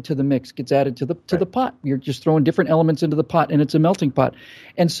added to the mix, gets added to the pot. You're just throwing different elements into the pot, and it's a melting pot.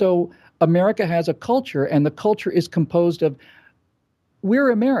 And so America has a culture, and the culture is composed of, we're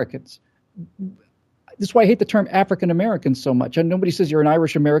Americans. This is why I hate the term African American so much. And nobody says you're an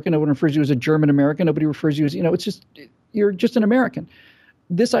Irish American. No one refers to you as a German American. Nobody refers to you as, it's just, you're just an American.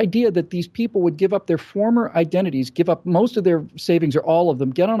 This idea that these people would give up their former identities, give up most of their savings or all of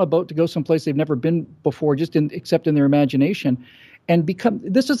them, get on a boat to go someplace they've never been before, except in their imagination, and become.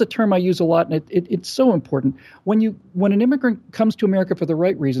 This is a term I use a lot, and it's so important. When an immigrant comes to America for the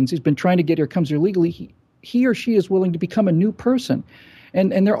right reasons, he's been trying to get here, comes here legally, he or she is willing to become a new person.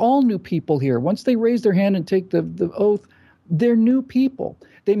 And they're all new people here. Once they raise their hand and take the oath, they're new people.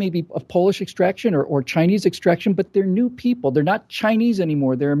 They may be of Polish extraction or Chinese extraction, but they're new people. They're not Chinese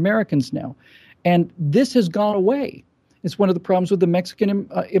anymore. They're Americans now. And this has gone away. It's one of the problems with the Mexican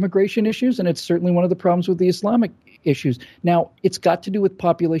immigration issues, and it's certainly one of the problems with the Islamic issues. Now, it's got to do with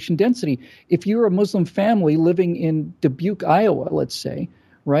population density. If you're a Muslim family living in Dubuque, Iowa, let's say,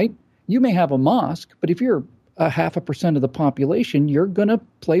 right, you may have a mosque, but if you're 0.5% of the population, you're going to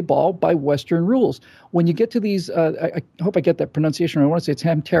play ball by Western rules. When you get to these, I hope I get that pronunciation right. I want to say it's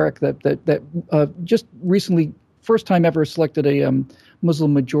Hamtaric that just recently, first time ever selected a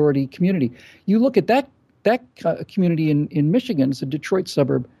Muslim majority community. You look at that community in Michigan, it's a Detroit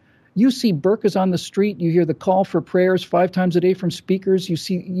suburb. You see burqas on the street. You hear the call for prayers 5 times a day from speakers. You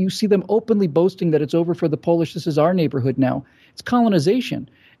see them openly boasting that it's over for the Polish. This is our neighborhood now. It's colonization,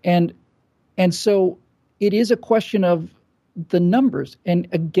 and so. It is a question of the numbers. And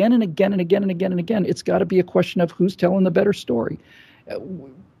again and again and again and again and again, it's got to be a question of who's telling the better story.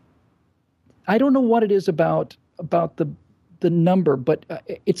 I don't know what it is about the number, but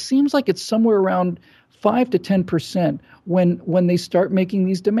it seems like it's somewhere around 5 to 10% when they start making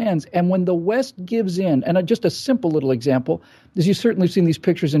these demands. And when the West gives in, and just a simple little example, is you've certainly seen these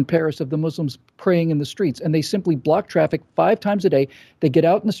pictures in Paris of the Muslims praying in the streets, and they simply block traffic 5 times a day. They get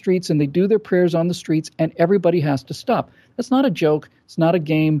out in the streets and they do their prayers on the streets, and everybody has to stop. That's not a joke. It's not a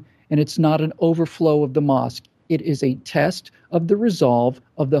game, and it's not an overflow of the mosque. It is a test of the resolve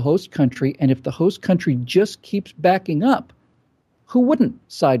of the host country, and if the host country just keeps backing up, who wouldn't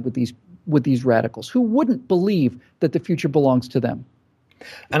side with these radicals? Who wouldn't believe that the future belongs to them?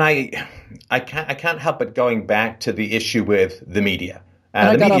 And I can't help but going back to the issue with the media. And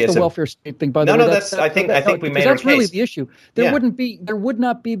I got off the welfare state thing, by the way. No, I think we made our case. That's really the issue. There would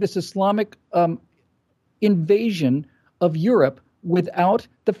not be this Islamic invasion of Europe without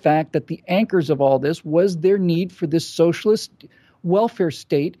the fact that the anchors of all this was their need for this socialist welfare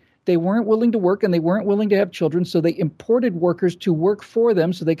state. They weren't willing to work and they weren't willing to have children, so they imported workers to work for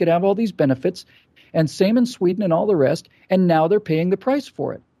them so they could have all these benefits. And same in Sweden and all the rest, and now they're paying the price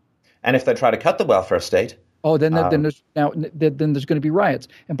for it. And if they try to cut the welfare state, then there's going to be riots.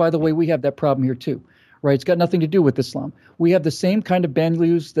 And by the way, we have that problem here too, right? It's got nothing to do with Islam. We have the same kind of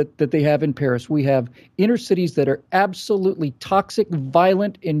banlieues that they have in Paris. We have inner cities that are absolutely toxic,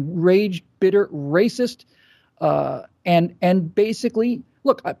 violent, enraged, bitter, racist, and basically,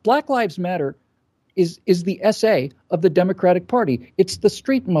 look, Black Lives Matter is the essay of the Democratic Party. It's the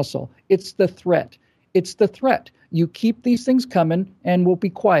street muscle. It's the threat. It's the threat. You keep these things coming and we'll be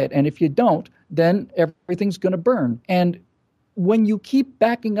quiet. And if you don't, then everything's going to burn. And when you keep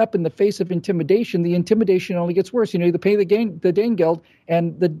backing up in the face of intimidation, the intimidation only gets worse. You pay the Dane Geld,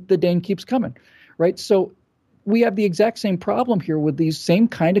 and the Dane keeps coming, right? So we have the exact same problem here with these same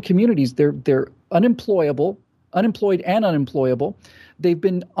kind of communities. They're unemployed and unemployable. They've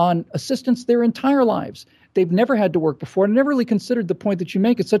been on assistance their entire lives. They've never had to work before, and never really considered the point that you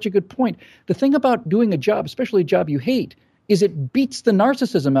make. It's such a good point. The thing about doing a job, especially a job you hate, is it beats the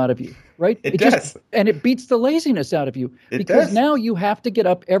narcissism out of you, right? It does. And it beats the laziness out of you. Because now you have to get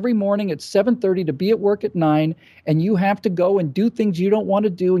up every morning at 7:30 to be at work at 9, and you have to go and do things you don't want to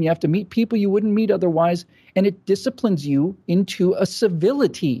do, and you have to meet people you wouldn't meet otherwise, and it disciplines you into a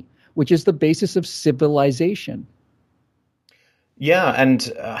civility, which is the basis of civilization. Yeah,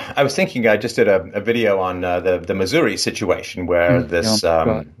 and I was thinking, I just did a video on the Missouri situation where let's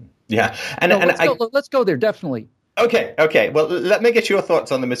go there, definitely. Okay. Well, let me get your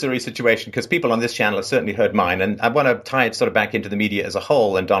thoughts on the Missouri situation, because people on this channel have certainly heard mine, and I want to tie it sort of back into the media as a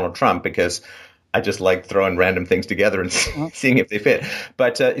whole and Donald Trump, because I just like throwing random things together and seeing if they fit.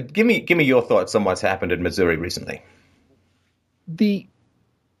 But give me your thoughts on what's happened in Missouri recently. This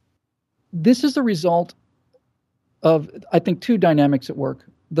is the result of, I think, two dynamics at work.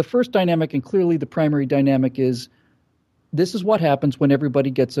 The first dynamic, and clearly the primary dynamic, is this is what happens when everybody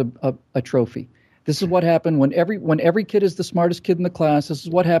gets a trophy. This is what happened when every kid is the smartest kid in the class. This is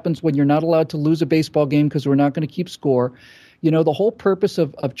what happens when you're not allowed to lose a baseball game because we're not going to keep score. The whole purpose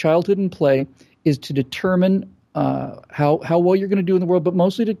of childhood and play is to determine how well you're going to do in the world, but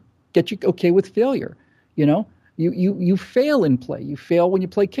mostly to get you okay with failure. You fail in play. You fail when you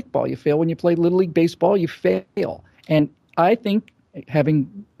play kickball. You fail when you play Little League baseball. You fail. And I think,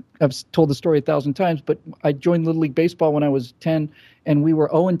 I've told the story 1,000 times, but I joined Little League baseball when I was 10, and we were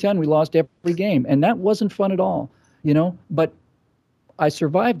 0-10. We lost every game, and that wasn't fun at all, But I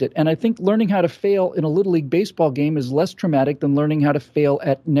survived it, and I think learning how to fail in a Little League baseball game is less traumatic than learning how to fail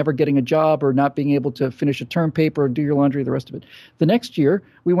at never getting a job or not being able to finish a term paper or do your laundry, the rest of it. The next year,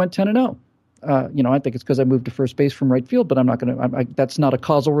 we went 10-0. I think it's because I moved to first base from right field, but I'm not going to. That's not a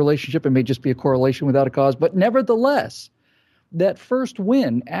causal relationship. It may just be a correlation without a cause. But nevertheless, that first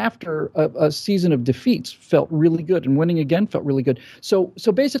win after a season of defeats felt really good, and winning again felt really good. So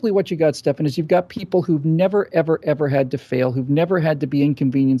basically, what you got, Stefan, is you've got people who've never, ever, ever had to fail, who've never had to be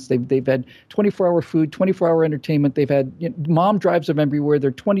inconvenienced. They've had 24-hour food, 24-hour entertainment. They've had mom drives them everywhere. They're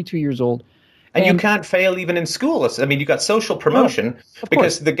 22 years old. And you can't fail even in schools. I mean, you got social promotion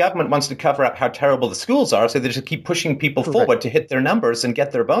because the government wants to cover up how terrible the schools are, so they just keep pushing people forward to hit their numbers and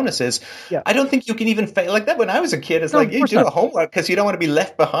get their bonuses. Yeah. I don't think you can even fail like that. When I was a kid, it's like you do homework because you don't want to be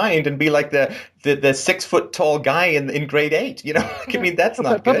left behind and be like the 6 foot tall guy in grade 8. I mean, that's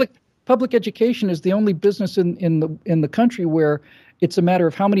not good. Public education is the only business in the country where it's a matter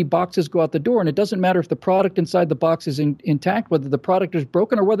of how many boxes go out the door, and it doesn't matter if the product inside the box is intact, whether the product is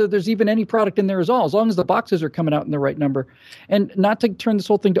broken, or whether there's even any product in there at all, as long as the boxes are coming out in the right number. And not to turn this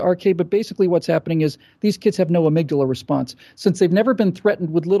whole thing to arcade, but basically what's happening is these kids have no amygdala response. Since they've never been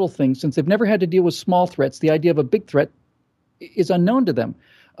threatened with little things, since they've never had to deal with small threats, the idea of a big threat is unknown to them.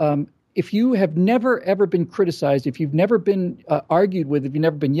 If you have never, ever been criticized, if you've never been argued with, if you've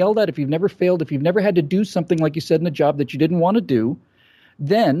never been yelled at, if you've never failed, if you've never had to do something, like you said, in a job that you didn't want to do,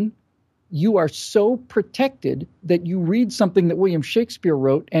 then you are so protected that you read something that William Shakespeare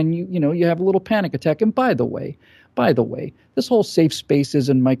wrote and you have a little panic attack. And by the way, this whole safe spaces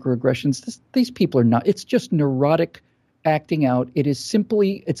and microaggressions, these people are not, it's just neurotic acting out. It is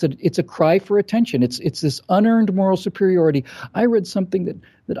simply, it's a cry for attention. It's this unearned moral superiority. I read something that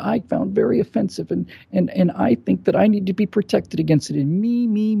I found very offensive, and I think that I need to be protected against it. And me.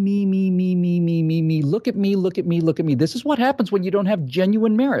 Look at me. This is what happens when you don't have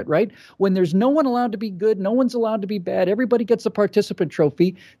genuine merit, right? When there's no one allowed to be good, no one's allowed to be bad. Everybody gets a participant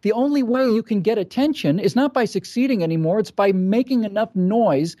trophy. The only way you can get attention is not by succeeding anymore. It's by making enough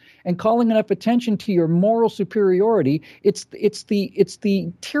noise and calling enough attention to your moral superiority. It's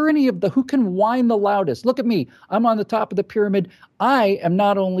the tyranny of the who can whine the loudest. Look at me. I'm on the top of the pyramid. I am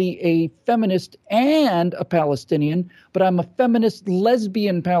not only a feminist and a Palestinian, but I'm a feminist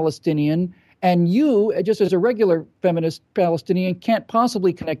lesbian Palestinian, And you, just as a regular feminist Palestinian, can't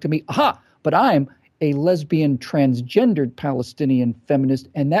possibly connect to me. Aha! But I'm a lesbian transgendered Palestinian feminist,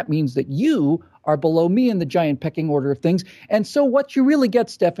 and that means that you are below me in the giant pecking order of things. And so what you really get,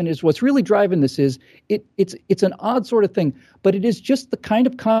 Stefan, is what's really driving this is it's an odd sort of thing, but it is just the kind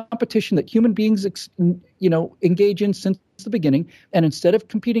of competition that human beings engage in since the beginning. And instead of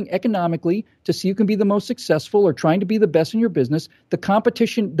competing economically to see who can be the most successful or trying to be the best in your business, the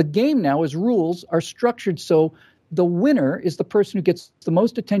competition, the game now is rules are structured so the winner is the person who gets the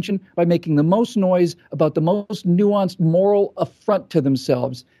most attention by making the most noise about the most nuanced moral affront to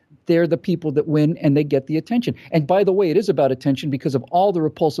themselves. They're the people that win and they get the attention. And by the way, it is about attention because of all the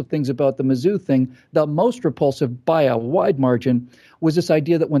repulsive things about the Mizzou thing. The most repulsive by a wide margin was this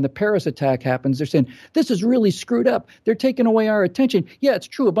idea that when the Paris attack happens, they're saying, this is really screwed up. They're taking away our attention. Yeah, it's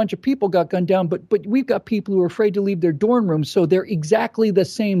true. A bunch of people got gunned down, but we've got people who are afraid to leave their dorm rooms. So they're exactly the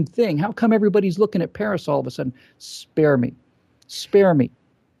same thing. How come everybody's looking at Paris all of a sudden? Spare me. Spare me.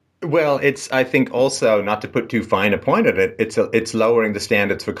 Well, it's, I think also, not to put too fine a point at it, it's lowering the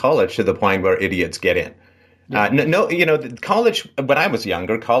standards for college to the point where idiots get in. Yeah. College, when I was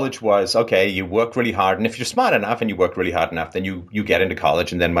younger, college was, okay, you work really hard. And if you're smart enough and you work really hard enough, then you get into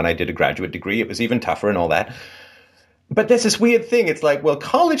college. And then when I did a graduate degree, it was even tougher and all that. But there's this weird thing. It's like, well,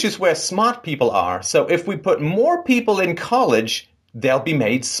 college is where smart people are. So if we put more people in college, they'll be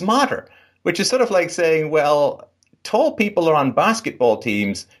made smarter, which is sort of like saying, well, tall people are on basketball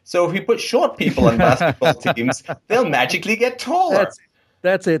teams, so if we put short people on basketball teams, they'll magically get taller.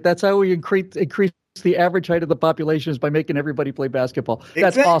 That's it. That's how we increase the average height of the population is by making everybody play basketball.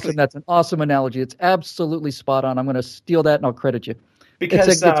 That's exactly. Awesome. That's an awesome analogy. It's absolutely spot on. I'm going to steal that and I'll credit you. Because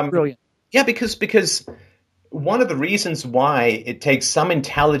it's brilliant. Yeah, because one of the reasons why it takes some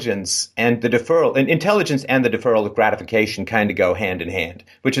intelligence and the deferral of gratification kind of go hand in hand,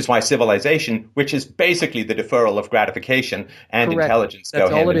 which is why civilization, which is basically the deferral of gratification and Correct. intelligence, That's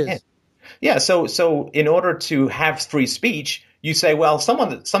go hand all it in is. hand. Yeah, so in order to have free speech, you say, well,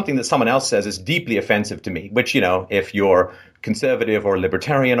 something that someone else says is deeply offensive to me, which, if you're conservative or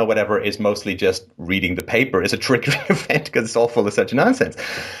libertarian or whatever, is mostly just reading the paper is a triggering event because it's all full of such nonsense.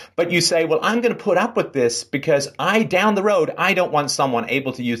 But you say, well, I'm going to put up with this because down the road, I don't want someone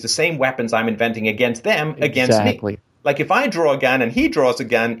able to use the same weapons I'm inventing against them against me. Like if I draw a gun and he draws a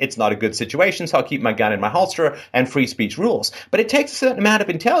gun, it's not a good situation, so I'll keep my gun in my holster and free speech rules. But it takes a certain amount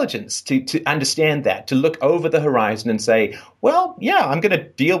of intelligence to understand that, to look over the horizon and say, well, yeah, I'm going to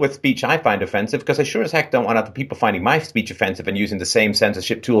deal with speech I find offensive because I sure as heck don't want other people finding my speech offensive and using the same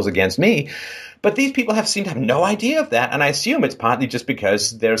censorship tools against me. But these people seem to have no idea of that, and I assume it's partly just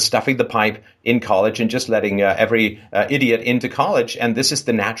because they're stuffing the pipe in college and just letting every idiot into college, and this is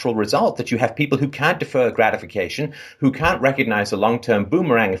the natural result, that you have people who can't defer gratification, who can't recognize the long-term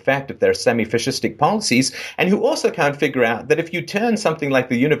boomerang effect of their semi-fascistic policies, and who also can't figure out that if you turn something like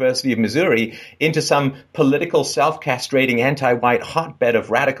the University of Missouri into some political self-castrating anti-white hotbed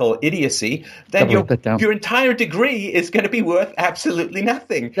of radical idiocy, then your entire degree is going to be worth absolutely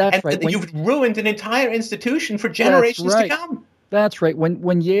nothing. That's right. You've ruined an entire institution for generations to come. That's right.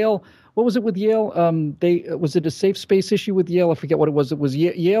 When Yale, what was it with Yale? Was it a safe space issue with Yale? I forget what it was. It was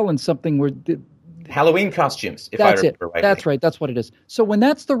Yale and something where Halloween costumes, if I remember right. That's right. That's what it is. So when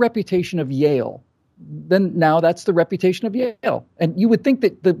that's the reputation of Yale, then now that's the reputation of Yale. And you would think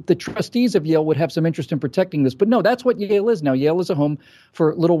that the trustees of Yale would have some interest in protecting this. But no, that's what Yale is now. Yale is a home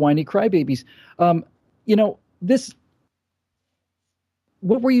for little whiny crybabies. This...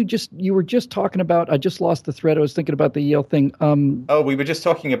 What were you were just talking about? I just lost the thread. I was thinking about the Yale thing. We were just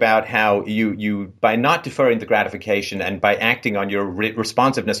talking about how you by not deferring the gratification and by acting on your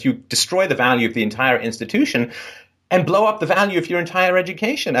responsiveness, you destroy the value of the entire institution and blow up the value of your entire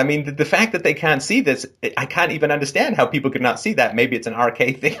education. I mean, the fact that they can't see this, I can't even understand how people could not see that. Maybe it's an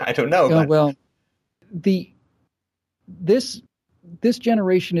arcade thing. I don't know. Well, this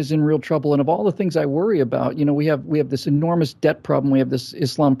generation is in real trouble, and of all the things I worry about, we have this enormous debt problem, we have this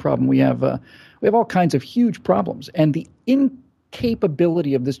Islam problem, we have all kinds of huge problems, and the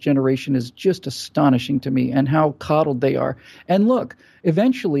incapability of this generation is just astonishing to me, and how coddled they are. And look,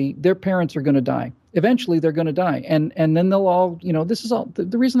 eventually their parents are going to die. Eventually they're going to die, and then they'll all, this is all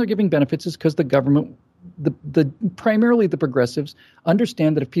the reason they're giving benefits is because the government, primarily the progressives,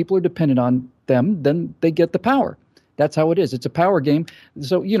 understand that if people are dependent on them, then they get the power. That's how it is. It's a power game.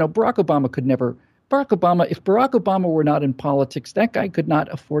 So, Barack Obama, if Barack Obama were not in politics, that guy could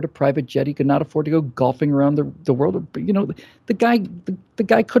not afford a private jet. He could not afford to go golfing around the world. The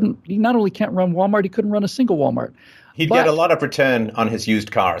guy couldn't, he not only can't run Walmart, he couldn't run a single Walmart. He'd get a lot of return on his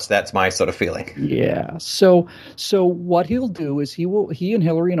used cars. That's my sort of feeling. Yeah. So what he'll do is he and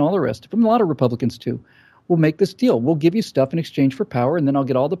Hillary and all the rest of them, a lot of Republicans too, will make this deal. We'll give you stuff in exchange for power, and then I'll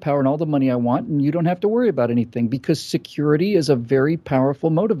get all the power and all the money I want, and you don't have to worry about anything, because security is a very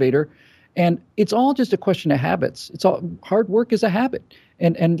powerful motivator. And it's all just a question of habits. It's all hard work is a habit.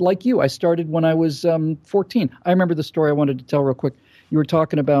 And like you, I started when I was 14. I remember the story I wanted to tell real quick. You were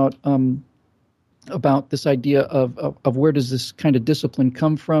talking about this idea of where does this kind of discipline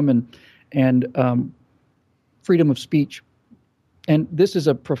come from, and freedom of speech. And this is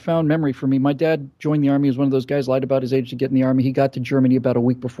a profound memory for me. My dad joined the Army. He was one of those guys, lied about his age to get in the Army. He got to Germany about a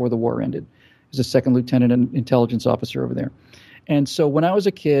week before the war ended. He was a second lieutenant and intelligence officer over there. And so when I was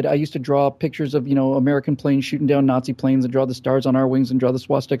a kid, I used to draw pictures of, American planes shooting down Nazi planes, and draw the stars on our wings and draw the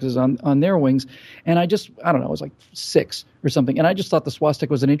swastikas on their wings. And I don't know, I was like 6 or something. And I just thought the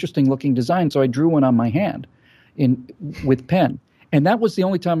swastika was an interesting looking design. So I drew one on my hand with pen. And that was the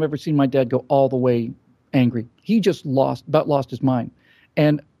only time I've ever seen my dad go all the way angry. He just about lost his mind.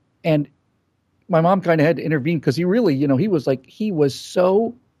 And my mom kind of had to intervene, because he really, he was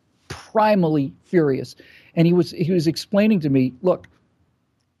so primally furious. And he was explaining to me, look,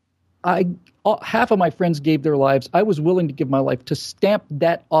 half of my friends gave their lives. I was willing to give my life to stamp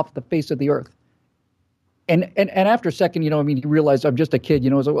that off the face of the earth. And after a second, he realized I'm just a kid,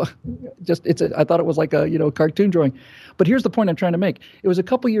 so I thought it was like a, cartoon drawing. But here's the point I'm trying to make. It was a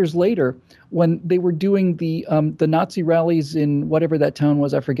couple years later when they were doing the Nazi rallies in whatever that town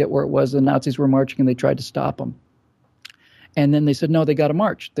was. I forget where it was. The Nazis were marching, and they tried to stop them. And then they said, no, they got to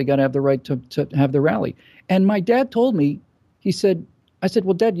march. They got to have the right to have the rally. And my dad told me, I said,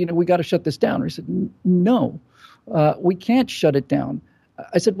 well, Dad, we got to shut this down. Or he said, no, we can't shut it down.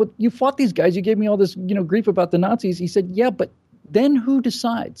 I said, well, you fought these guys. You gave me all this, grief about the Nazis. He said, yeah, but then who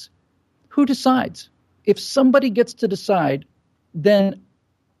decides? Who decides? If somebody gets to decide, then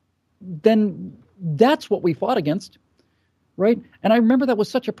that's what we fought against. Right. And I remember that was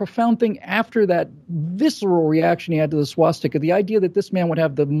such a profound thing after that visceral reaction he had to the swastika, the idea that this man would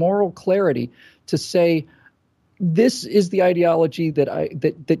have the moral clarity to say, this is the ideology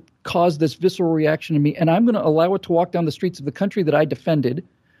that caused this visceral reaction in me, and I'm going to allow it to walk down the streets of the country that I defended,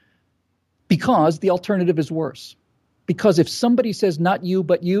 because the alternative is worse. Because if somebody says not you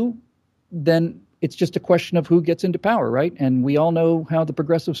but you, then it's just a question of who gets into power, right? And we all know how the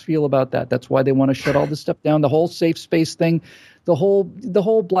progressives feel about that. That's why they want to shut all this stuff down, the whole safe space thing, the whole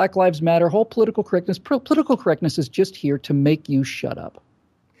Black Lives Matter, whole political correctness. Political correctness is just here to make you shut up.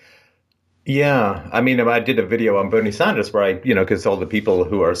 Yeah. I mean, I did a video on Bernie Sanders where because all the people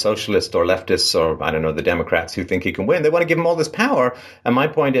who are socialists or leftists, or I don't know, the Democrats who think he can win, they want to give him all this power. And my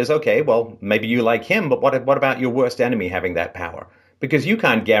point is, okay, well, maybe you like him, but what about your worst enemy having that power? Because you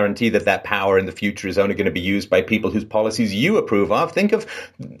can't guarantee that power in the future is only going to be used by people whose policies you approve of. Think of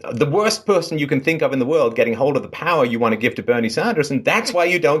the worst person you can think of in the world getting hold of the power you want to give to Bernie Sanders. And that's why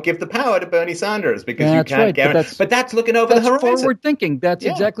you don't give the power to Bernie Sanders, because you can't guarantee. But that's looking over the horizon. That's forward thinking. That's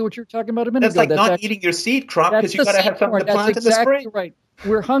exactly what you were talking about a minute ago. That's like not eating your seed crop because you've got to have something to plant in the spring. Right.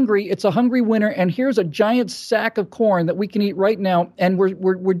 We're hungry. It's a hungry winter, and here's a giant sack of corn that we can eat right now, and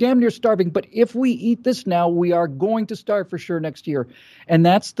we're damn near starving. But if we eat this now, we are going to starve for sure next year. And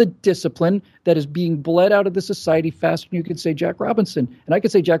that's the discipline that is being bled out of the society faster than you could say Jack Robinson. And I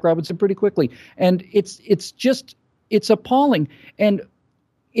could say Jack Robinson pretty quickly. And it's appalling. And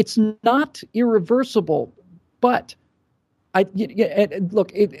it's not irreversible, but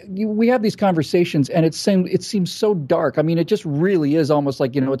we have these conversations, and it seems so dark. I mean, it just really is almost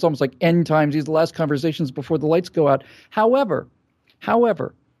like, it's almost like end times. These are the last conversations before the lights go out. However,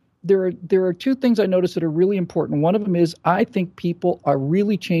 there are two things I notice that are really important. One of them is I think people are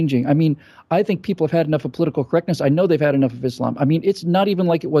really changing. I mean, I think people have had enough of political correctness. I know they've had enough of Islam. I mean, it's not even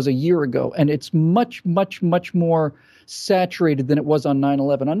like it was a year ago, and it's much, much, much more saturated than it was on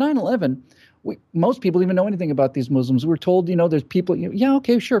 9/11. On 9/11, most people didn't even know anything about these Muslims. We were told, there's people, yeah,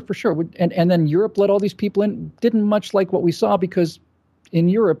 okay, sure, for sure. And then Europe let all these people in, didn't much like what we saw, because in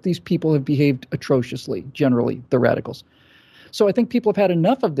Europe, these people have behaved atrociously, generally, the radicals. So I think people have had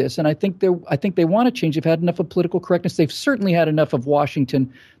enough of this, and I think they want to change. They've had enough of political correctness. They've certainly had enough of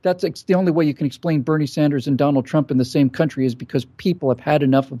Washington. That's the only way you can explain Bernie Sanders and Donald Trump in the same country, is because people have had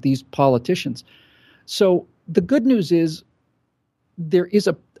enough of these politicians. So the good news is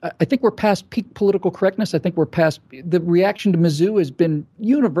I think we're past peak political correctness. I think we're past the reaction to Mizzou has been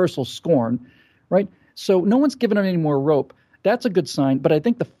universal scorn, right? So no one's given them any more rope. That's a good sign. But I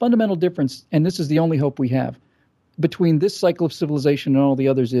think the fundamental difference, and this is the only hope we have, between this cycle of civilization and all the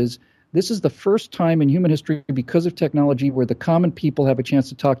others, is This is the first time in human history, because of technology, where the common people have a chance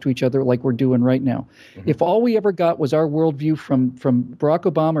to talk to each other like we're doing right now. Mm-hmm. If all we ever got was our worldview from Barack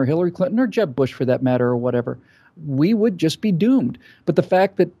Obama or Hillary Clinton or Jeb Bush, for that matter, or whatever, we would just be doomed. But the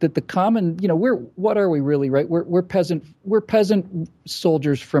fact that the common, what are we really, right? We're peasant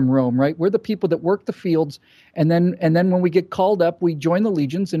soldiers from Rome, right? We're the people that work the fields, and then when we get called up, we join the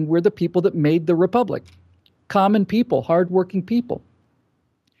legions, and we're the people that made the republic. Common people, hardworking people.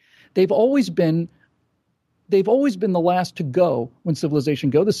 They've always been the last to go when civilization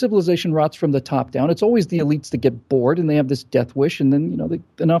go. The civilization rots from the top down. It's always the elites that get bored and they have this death wish, and then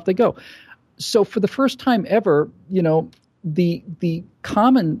then off they go. So for the first time ever, the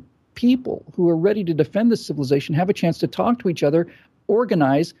common people who are ready to defend this civilization have a chance to talk to each other,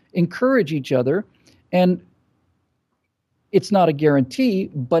 organize, encourage each other, and it's not a guarantee,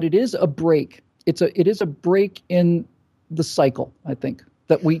 but it is a break. It is a break in the cycle, I think,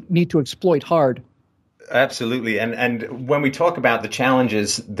 that we need to exploit hard. Absolutely. And when we talk about the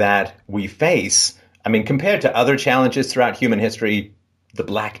challenges that we face, I mean, compared to other challenges throughout human history, the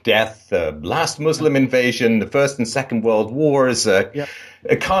Black Death, the last Muslim invasion, the First and Second World Wars,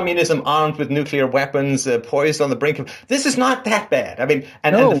 communism armed with nuclear weapons, poised on the brink of... This is not that bad. I mean,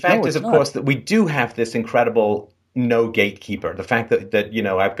 and the fact is, of course, that we do have this incredible no gatekeeper. The fact that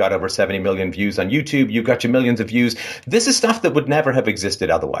I've got over 70 million views on YouTube, you've got your millions of views. This is stuff that would never have existed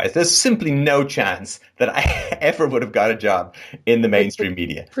otherwise. There's simply no chance that I ever would have got a job in the mainstream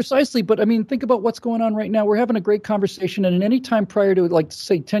media. Precisely. But I mean, think about what's going on right now. We're having a great conversation. And at any time prior to, like,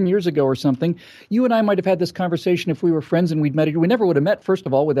 say, 10 years ago or something, you and I might have had this conversation if we were friends and we'd met. We never would have met, first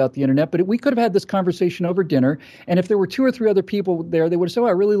of all, without the internet. But we could have had this conversation over dinner. And if there were 2 or 3 other people there, they would have said, oh,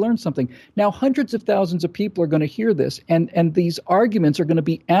 I really learned something. Now, hundreds of thousands of people are going to hear this, and these arguments are going to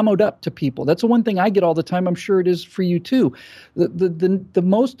be ammoed up to people. That's the one thing I get all the time. I'm sure it is for you too. The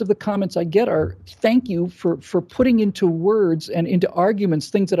most of the comments I get are, thank you for putting into words and into arguments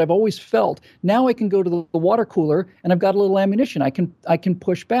things that I've always felt. Now I can go to the water cooler and I've got a little ammunition. I can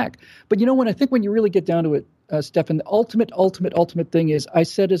push back. But when you really get down to it, Stefan, the ultimate thing is,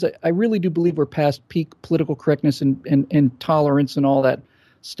 I really do believe we're past peak political correctness and tolerance and all that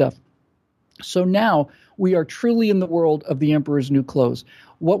stuff. So now we are truly in the world of the emperor's new clothes.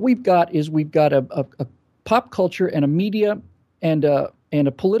 What we've got is a pop culture and a media and a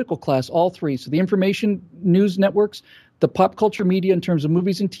political class, all three. So the information news networks, the pop culture media in terms of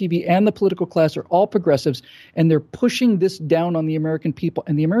movies and TV, and the political class are all progressives, and they're pushing this down on the American people,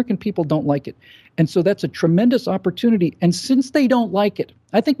 and the American people don't like it. And so that's a tremendous opportunity. And since they don't like it,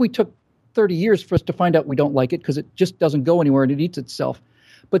 I think we took 30 years for us to find out we don't like it, because it just doesn't go anywhere and it eats itself.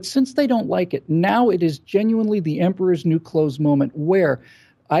 But since they don't like it, now it is genuinely the emperor's new clothes moment, where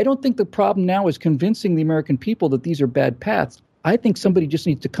I don't think the problem now is convincing the American people that these are bad paths. I think somebody just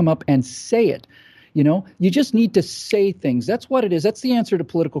needs to come up and say it. You just need to say things. That's what it is. That's the answer to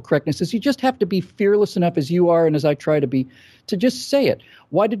political correctness, is you just have to be fearless enough, as you are and as I try to be, to just say it.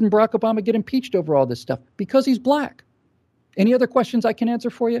 Why didn't Barack Obama get impeached over all this stuff? Because he's black. Any other questions I can answer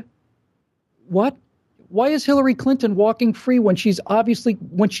for you? What? Why is Hillary Clinton walking free when she's obviously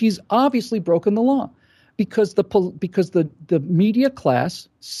broken the law? Because the media class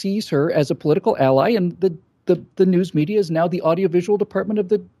sees her as a political ally, and the news media is now the audiovisual department of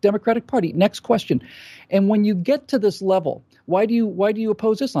the Democratic Party. Next question. And when you get to this level, why do you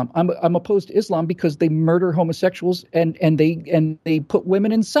oppose Islam? I'm opposed to Islam because they murder homosexuals and they put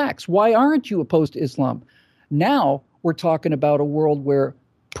women in sacks. Why aren't you opposed to Islam? Now we're talking about a world where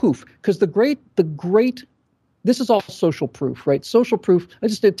poof, because the great, this is all social proof, right? Social proof. I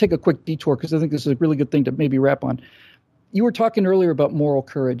just did take a quick detour because I think this is a really good thing to maybe wrap on. You were talking earlier about moral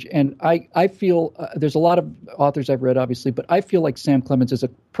courage, and I feel there's a lot of authors I've read, obviously, but I feel like Sam Clemens is a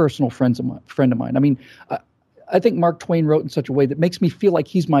personal friend of mine. I mean, I think Mark Twain wrote in such a way that makes me feel like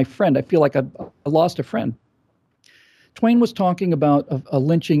he's my friend. I feel like I lost a friend. Twain was talking about a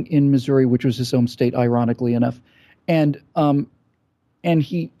lynching in Missouri, which was his home state, ironically enough, and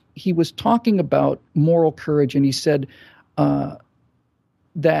he was talking about moral courage, and he said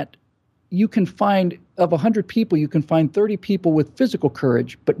that you can find, of 100 people, you can find 30 people with physical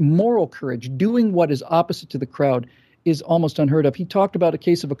courage, but moral courage, doing what is opposite to the crowd, is almost unheard of. He talked about a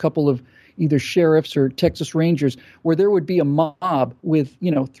case of a couple of either sheriffs or Texas Rangers where there would be a mob with,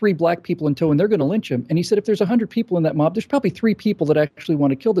 3 black people in tow, and they're going to lynch him. And he said if there's 100 people in that mob, there's probably 3 people that actually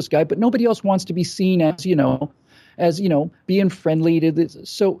want to kill this guy, but nobody else wants to be seen as being friendly to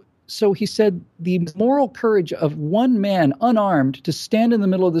this. So he said the moral courage of one man unarmed to stand in the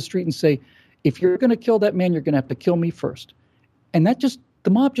middle of the street and say, if you're going to kill that man, you're going to have to kill me first. And the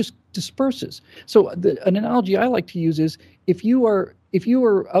mob just disperses. So an analogy I like to use is if you are if you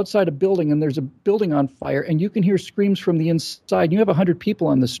are outside a building and there's a building on fire and you can hear screams from the inside, and you have 100 people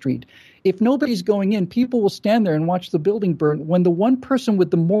on the street. If nobody's going in, people will stand there and watch the building burn. When the one person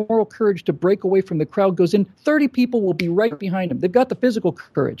with the moral courage to break away from the crowd goes in, 30 people will be right behind him. They've got the physical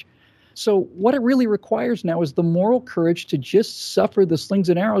courage. So what it really requires now is the moral courage to just suffer the slings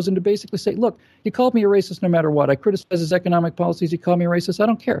and arrows and to basically say, look, you called me a racist no matter what. I criticize his economic policies. You call me a racist. I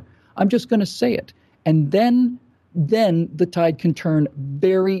don't care. I'm just going to say it. And then the tide can turn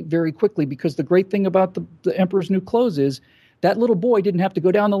very, very quickly, because the great thing about the Emperor's New Clothes is that little boy didn't have to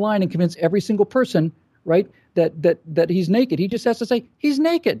go down the line and convince every single person, right, that he's naked. He just has to say he's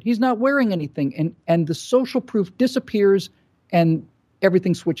naked. He's not wearing anything. And the social proof disappears and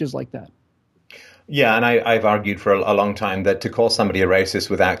everything switches like that. Yeah, and I've argued for a long time that to call somebody a racist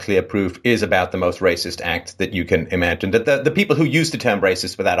without clear proof is about the most racist act that you can imagine. That the people who use the term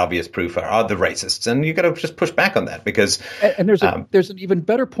racist without obvious proof are the racists, and you've got to just push back on that, because and there's an even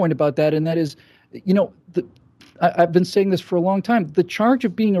better point about that, and that is, I've been saying this for a long time. The charge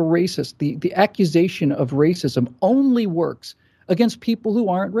of being a racist, the accusation of racism, only works against people who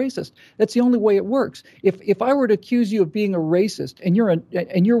aren't racist. That's the only way it works. If I were to accuse you of being a racist and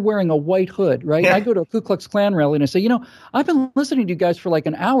you're wearing a white hood, right? Yeah. I go to a Ku Klux Klan rally and I say, I've been listening to you guys for like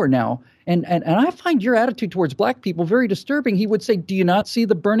an hour now, and I find your attitude towards black people very disturbing. He would say, do you not see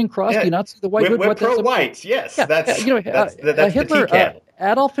the burning cross? Yeah. Do you not see the white hood? We're pro-white. Yes, yeah. That's Hitler, the TCAT.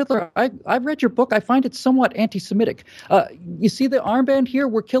 Adolf Hitler, I've read your book. I find it somewhat anti-Semitic. You see the armband here?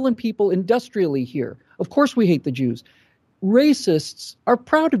 We're killing people industrially here. Of course we hate the Jews. Racists are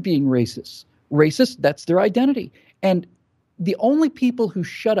proud of being racist. Racist, that's their identity. And the only people who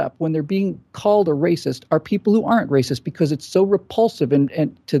shut up when they're being called a racist are people who aren't racist, because it's so repulsive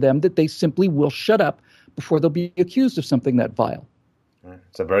and to them that they simply will shut up before they'll be accused of something that vile.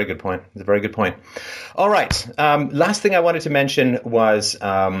 It's a very good point. It's a very good point. All right. Last thing I wanted to mention was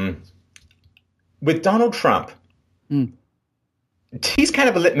with Donald Trump. He's kind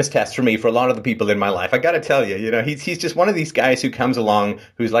of a litmus test for me for a lot of the people in my life. I got to tell you, he's just one of these guys who comes along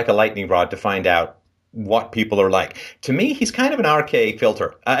who's like a lightning rod to find out what people are like. To me, he's kind of an archaic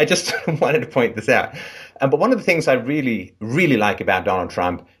filter. I just wanted to point this out. But one of the things I really, really like about Donald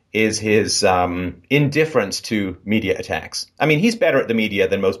Trump is his indifference to media attacks. I mean, he's better at the media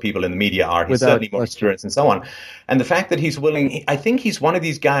than most people in the media are. He's certainly more experienced and so on. And the fact that he's willing, I think he's one of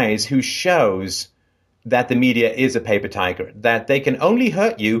these guys who shows that the media is a paper tiger, that they can only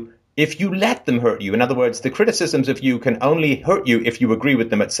hurt you if you let them hurt you. In other words, the criticisms of you can only hurt you if you agree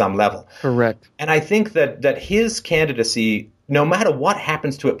with them at some level. Correct. And I think that his candidacy, no matter what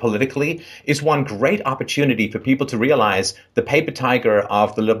happens to it politically, is one great opportunity for people to realize the paper tiger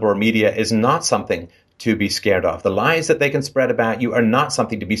of the liberal media is not something to be scared of. The lies that they can spread about you are not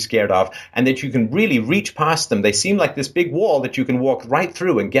something to be scared of, and that you can really reach past them. They seem like this big wall that you can walk right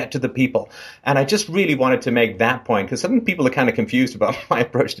through and get to the people. And I just really wanted to make that point, because some people are kind of confused about my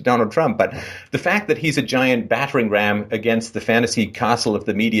approach to Donald Trump. But the fact that he's a giant battering ram against the fantasy castle of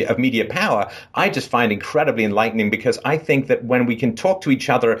the media power, I just find incredibly enlightening, because I think that when we can talk to each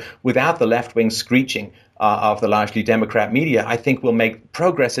other without the left-wing screeching of the largely Democrat media, I think we'll make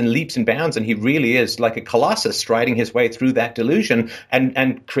progress in leaps and bounds. And he really is like a colossus striding his way through that delusion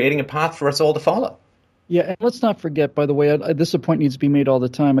and creating a path for us all to follow. Yeah, and let's not forget, by the way, this point needs to be made all the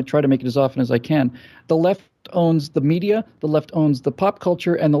time. I try to make it as often as I can. The left owns the media, the left owns the pop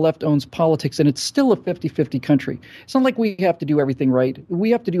culture, and the left owns politics, and it's still a 50-50 country. It's not like we have to do everything right.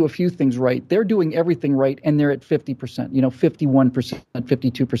 We have to do a few things right. They're doing everything right, and they're at 50%, 51%,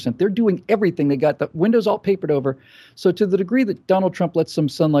 52%. They're doing everything. They got the windows all papered over. So to the degree that Donald Trump lets some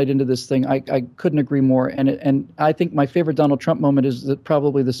sunlight into this thing, I couldn't agree more. And I think my favorite Donald Trump moment is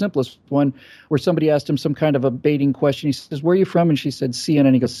probably the simplest one, where somebody asked him some kind of a baiting question. He says, "Where are you from?" And she said,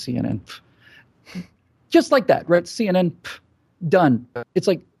 "CNN." He goes, "CNN." Just like that, right? CNN, done. It's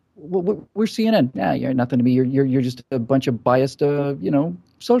like, we're CNN. Nah, you're nothing to me. You're just a bunch of biased,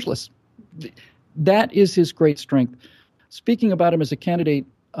 socialists. That is his great strength. Speaking about him as a candidate,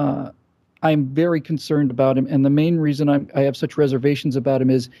 I'm very concerned about him, and the main reason I have such reservations about him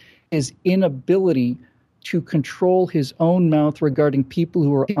is his inability to control his own mouth regarding people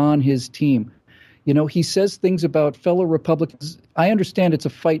who are on his team. He says things about fellow Republicans. I understand it's a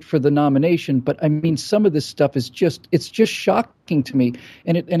fight for the nomination, but I mean, some of this stuff is just shocking to me.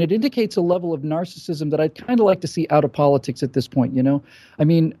 And it indicates a level of narcissism that I'd kind of like to see out of politics at this point. I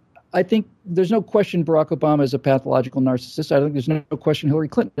mean, I think there's no question Barack Obama is a pathological narcissist. I think there's no question Hillary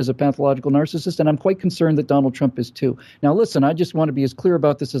Clinton is a pathological narcissist, and I'm quite concerned that Donald Trump is too. Now, listen, I just want to be as clear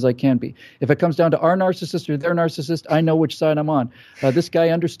about this as I can be. If it comes down to our narcissist or their narcissist, I know which side I'm on. This guy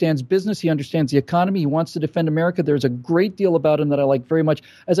understands business. He understands the economy. He wants to defend America. There's a great deal about him that I like very much.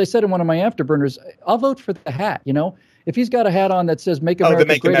 As I said in one of my afterburners, I'll vote for the hat, you know. If he's got a hat on that says "Make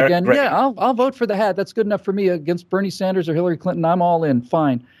America Great Again," yeah, I'll vote for the hat. That's good enough for me. Against Bernie Sanders or Hillary Clinton, I'm all in.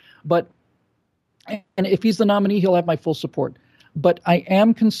 Fine. And if he's the nominee, he'll have my full support. But I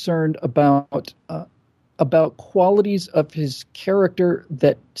am concerned about qualities of his character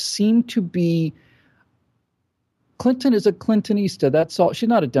that seem to be. Clinton is a Clintonista. That's all. She's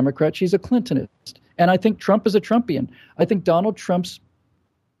not a Democrat. She's a Clintonist. And I think Trump is a Trumpian. I think Donald Trump's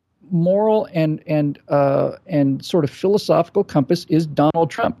moral and sort of philosophical compass is Donald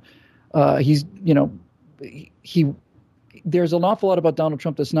Trump. There's an awful lot about Donald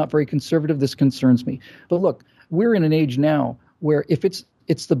Trump that's not very conservative. This concerns me. But look, we're in an age now where if it's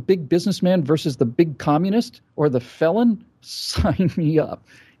the big businessman versus the big communist or the felon, sign me up.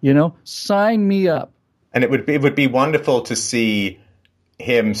 Sign me up. And it would be wonderful to see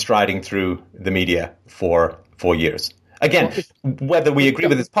him striding through the media for 4 years. Again, whether we agree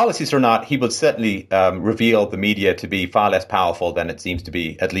with his policies or not, he will certainly reveal the media to be far less powerful than it seems to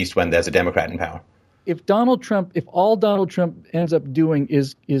be, at least when there's a Democrat in power. If all Donald Trump ends up doing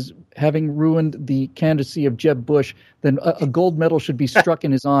is having ruined the candidacy of Jeb Bush, then a gold medal should be struck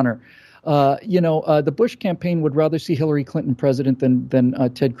in his honor. The Bush campaign would rather see Hillary Clinton president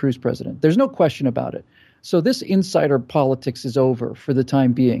than Ted Cruz president. There's no question about it. So this insider politics is over for the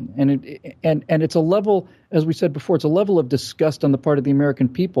time being, and it's a level, as we said before, it's a level of disgust on the part of the American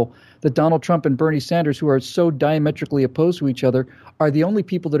people that Donald Trump and Bernie Sanders, who are so diametrically opposed to each other, are the only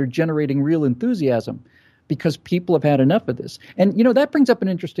people that are generating real enthusiasm, because people have had enough of this. And that brings up an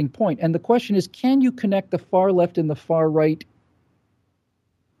interesting point. And the question is, can you connect the far left and the far right?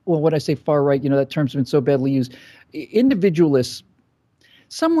 Well, when I say far right, that term's been so badly used. Individualists.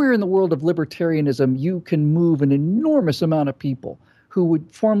 Somewhere in the world of libertarianism, you can move an enormous amount of people who would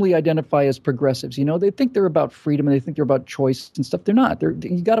formally identify as progressives. They think they're about freedom and they think they're about choice and stuff. They're not.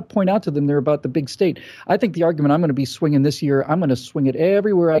 You got to point out to them they're about the big state. I think the argument I'm going to be swinging this year, I'm going to swing it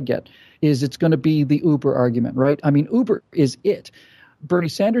everywhere I get, is it's going to be the Uber argument, right? I mean, Uber is it. Bernie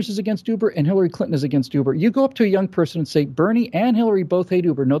Sanders is against Uber and Hillary Clinton is against Uber. You go up to a young person and say, Bernie and Hillary both hate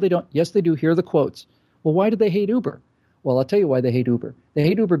Uber. No, they don't. Yes, they do. Here are the quotes. Well, why do they hate Uber? Well, I'll tell you why they hate Uber. They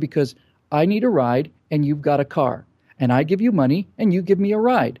hate Uber because I need a ride and you've got a car. And I give you money and you give me a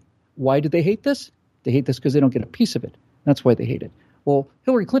ride. Why do they hate this? They hate this because they don't get a piece of it. That's why they hate it. Well,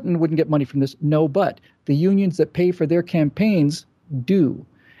 Hillary Clinton wouldn't get money from this. No, but the unions that pay for their campaigns do.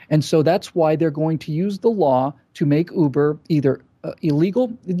 And so that's why they're going to use the law to make Uber either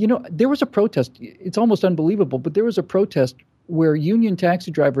illegal. There was a protest. It's almost unbelievable, but there was a protest where union taxi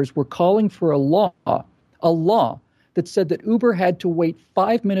drivers were calling for a law that said that Uber had to wait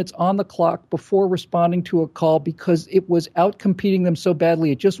 5 minutes on the clock before responding to a call because it was outcompeting them so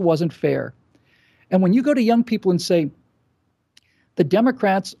badly. It just wasn't fair. And when you go to young people and say, the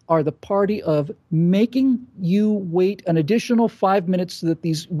Democrats are the party of making you wait an additional 5 minutes so that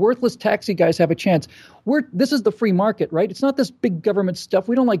these worthless taxi guys have a chance. This is the free market, right? It's not this big government stuff.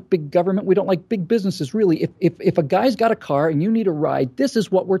 We don't like big government. We don't like big businesses, really. If a guy's got a car and you need a ride, this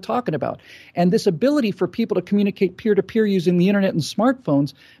is what we're talking about. And this ability for people to communicate peer-to-peer using the internet and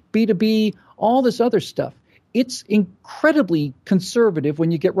smartphones, B2B, all this other stuff. It's incredibly conservative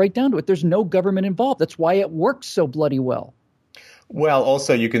when you get right down to it. There's no government involved. That's why it works so bloody well. Well,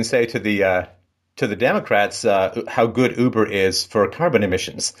 also you can say to the Democrats how good Uber is for carbon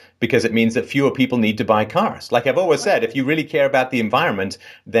emissions, because it means that fewer people need to buy cars. Like I've always said, if you really care about the environment,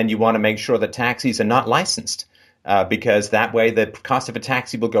 then you want to make sure that taxis are not licensed, because that way the cost of a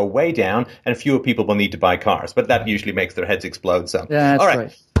taxi will go way down and fewer people will need to buy cars. But that usually makes their heads explode. So, yeah, that's all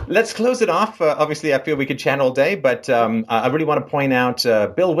right. Let's close it off. Obviously, I feel we could chat all day, but I really want to point out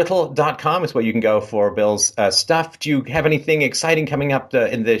BillWhittle.com is where you can go for Bill's stuff. Do you have anything exciting coming up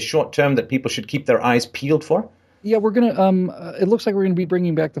in the short term that people should keep their eyes peeled for? Yeah, we're going to it looks like we're going to be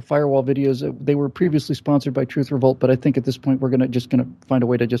bringing back the firewall videos. They were previously sponsored by Truth Revolt, but I think at this point we're going to find a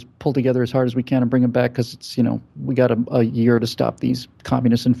way to just pull together as hard as we can and bring them back, because it's, we got a year to stop these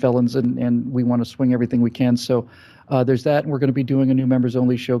communists and felons, and we want to swing everything we can. So there's that, and we're going to be doing a new members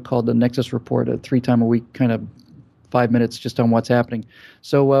only show called the Nexus Report, a 3-time a week kind of 5 minutes just on what's happening.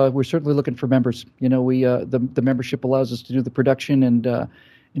 So we're certainly looking for members. The membership allows us to do the production, and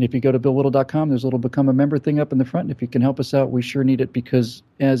if you go to BillWhittle.com, there's a little become a member thing up in the front. And if you can help us out, we sure need it, because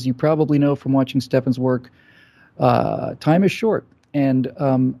as you probably know from watching Stefan's work, time is short.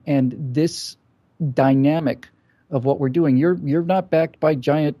 and this dynamic of what we're doing. You're not backed by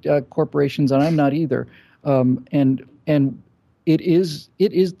giant corporations, and I'm not either. And it is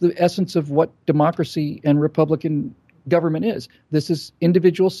the essence of what democracy and Republican government is. This is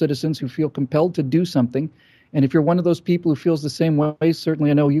individual citizens who feel compelled to do something. And if you're one of those people who feels the same way,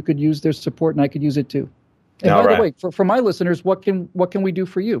 certainly I know you could use their support, and I could use it too. And by the way, for my listeners, what can we do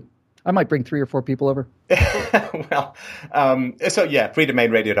for you? I might bring 3 or 4 people over. Well,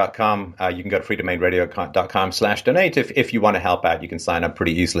 freedomainradio.com. You can go to freedomainradio.com/donate if you want to help out. You can sign up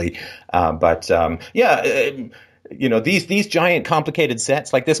pretty easily. These giant complicated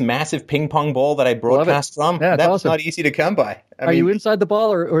sets, like this massive ping pong ball that I broadcast from, that's awesome. Not easy to come by. Are you inside the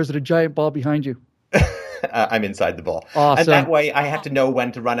ball or is it a giant ball behind you? I'm inside the ball. Awesome. And that way I have to know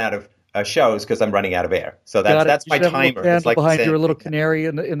when to run out of shows because I'm running out of air. So that's my timer. It's like behind you, a little canary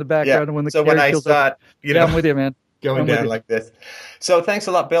in the background. And when the canary I start, I'm with you, man. Going down like this. So thanks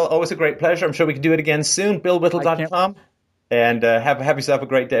a lot, Bill. Always a great pleasure. I'm sure we can do it again soon. BillWhittle.com. And have yourself a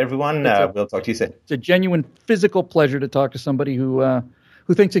great day, everyone. We'll talk to you soon. It's a genuine physical pleasure to talk to somebody who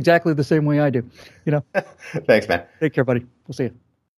thinks exactly the same way I do. Thanks, man. Take care, buddy. We'll see you.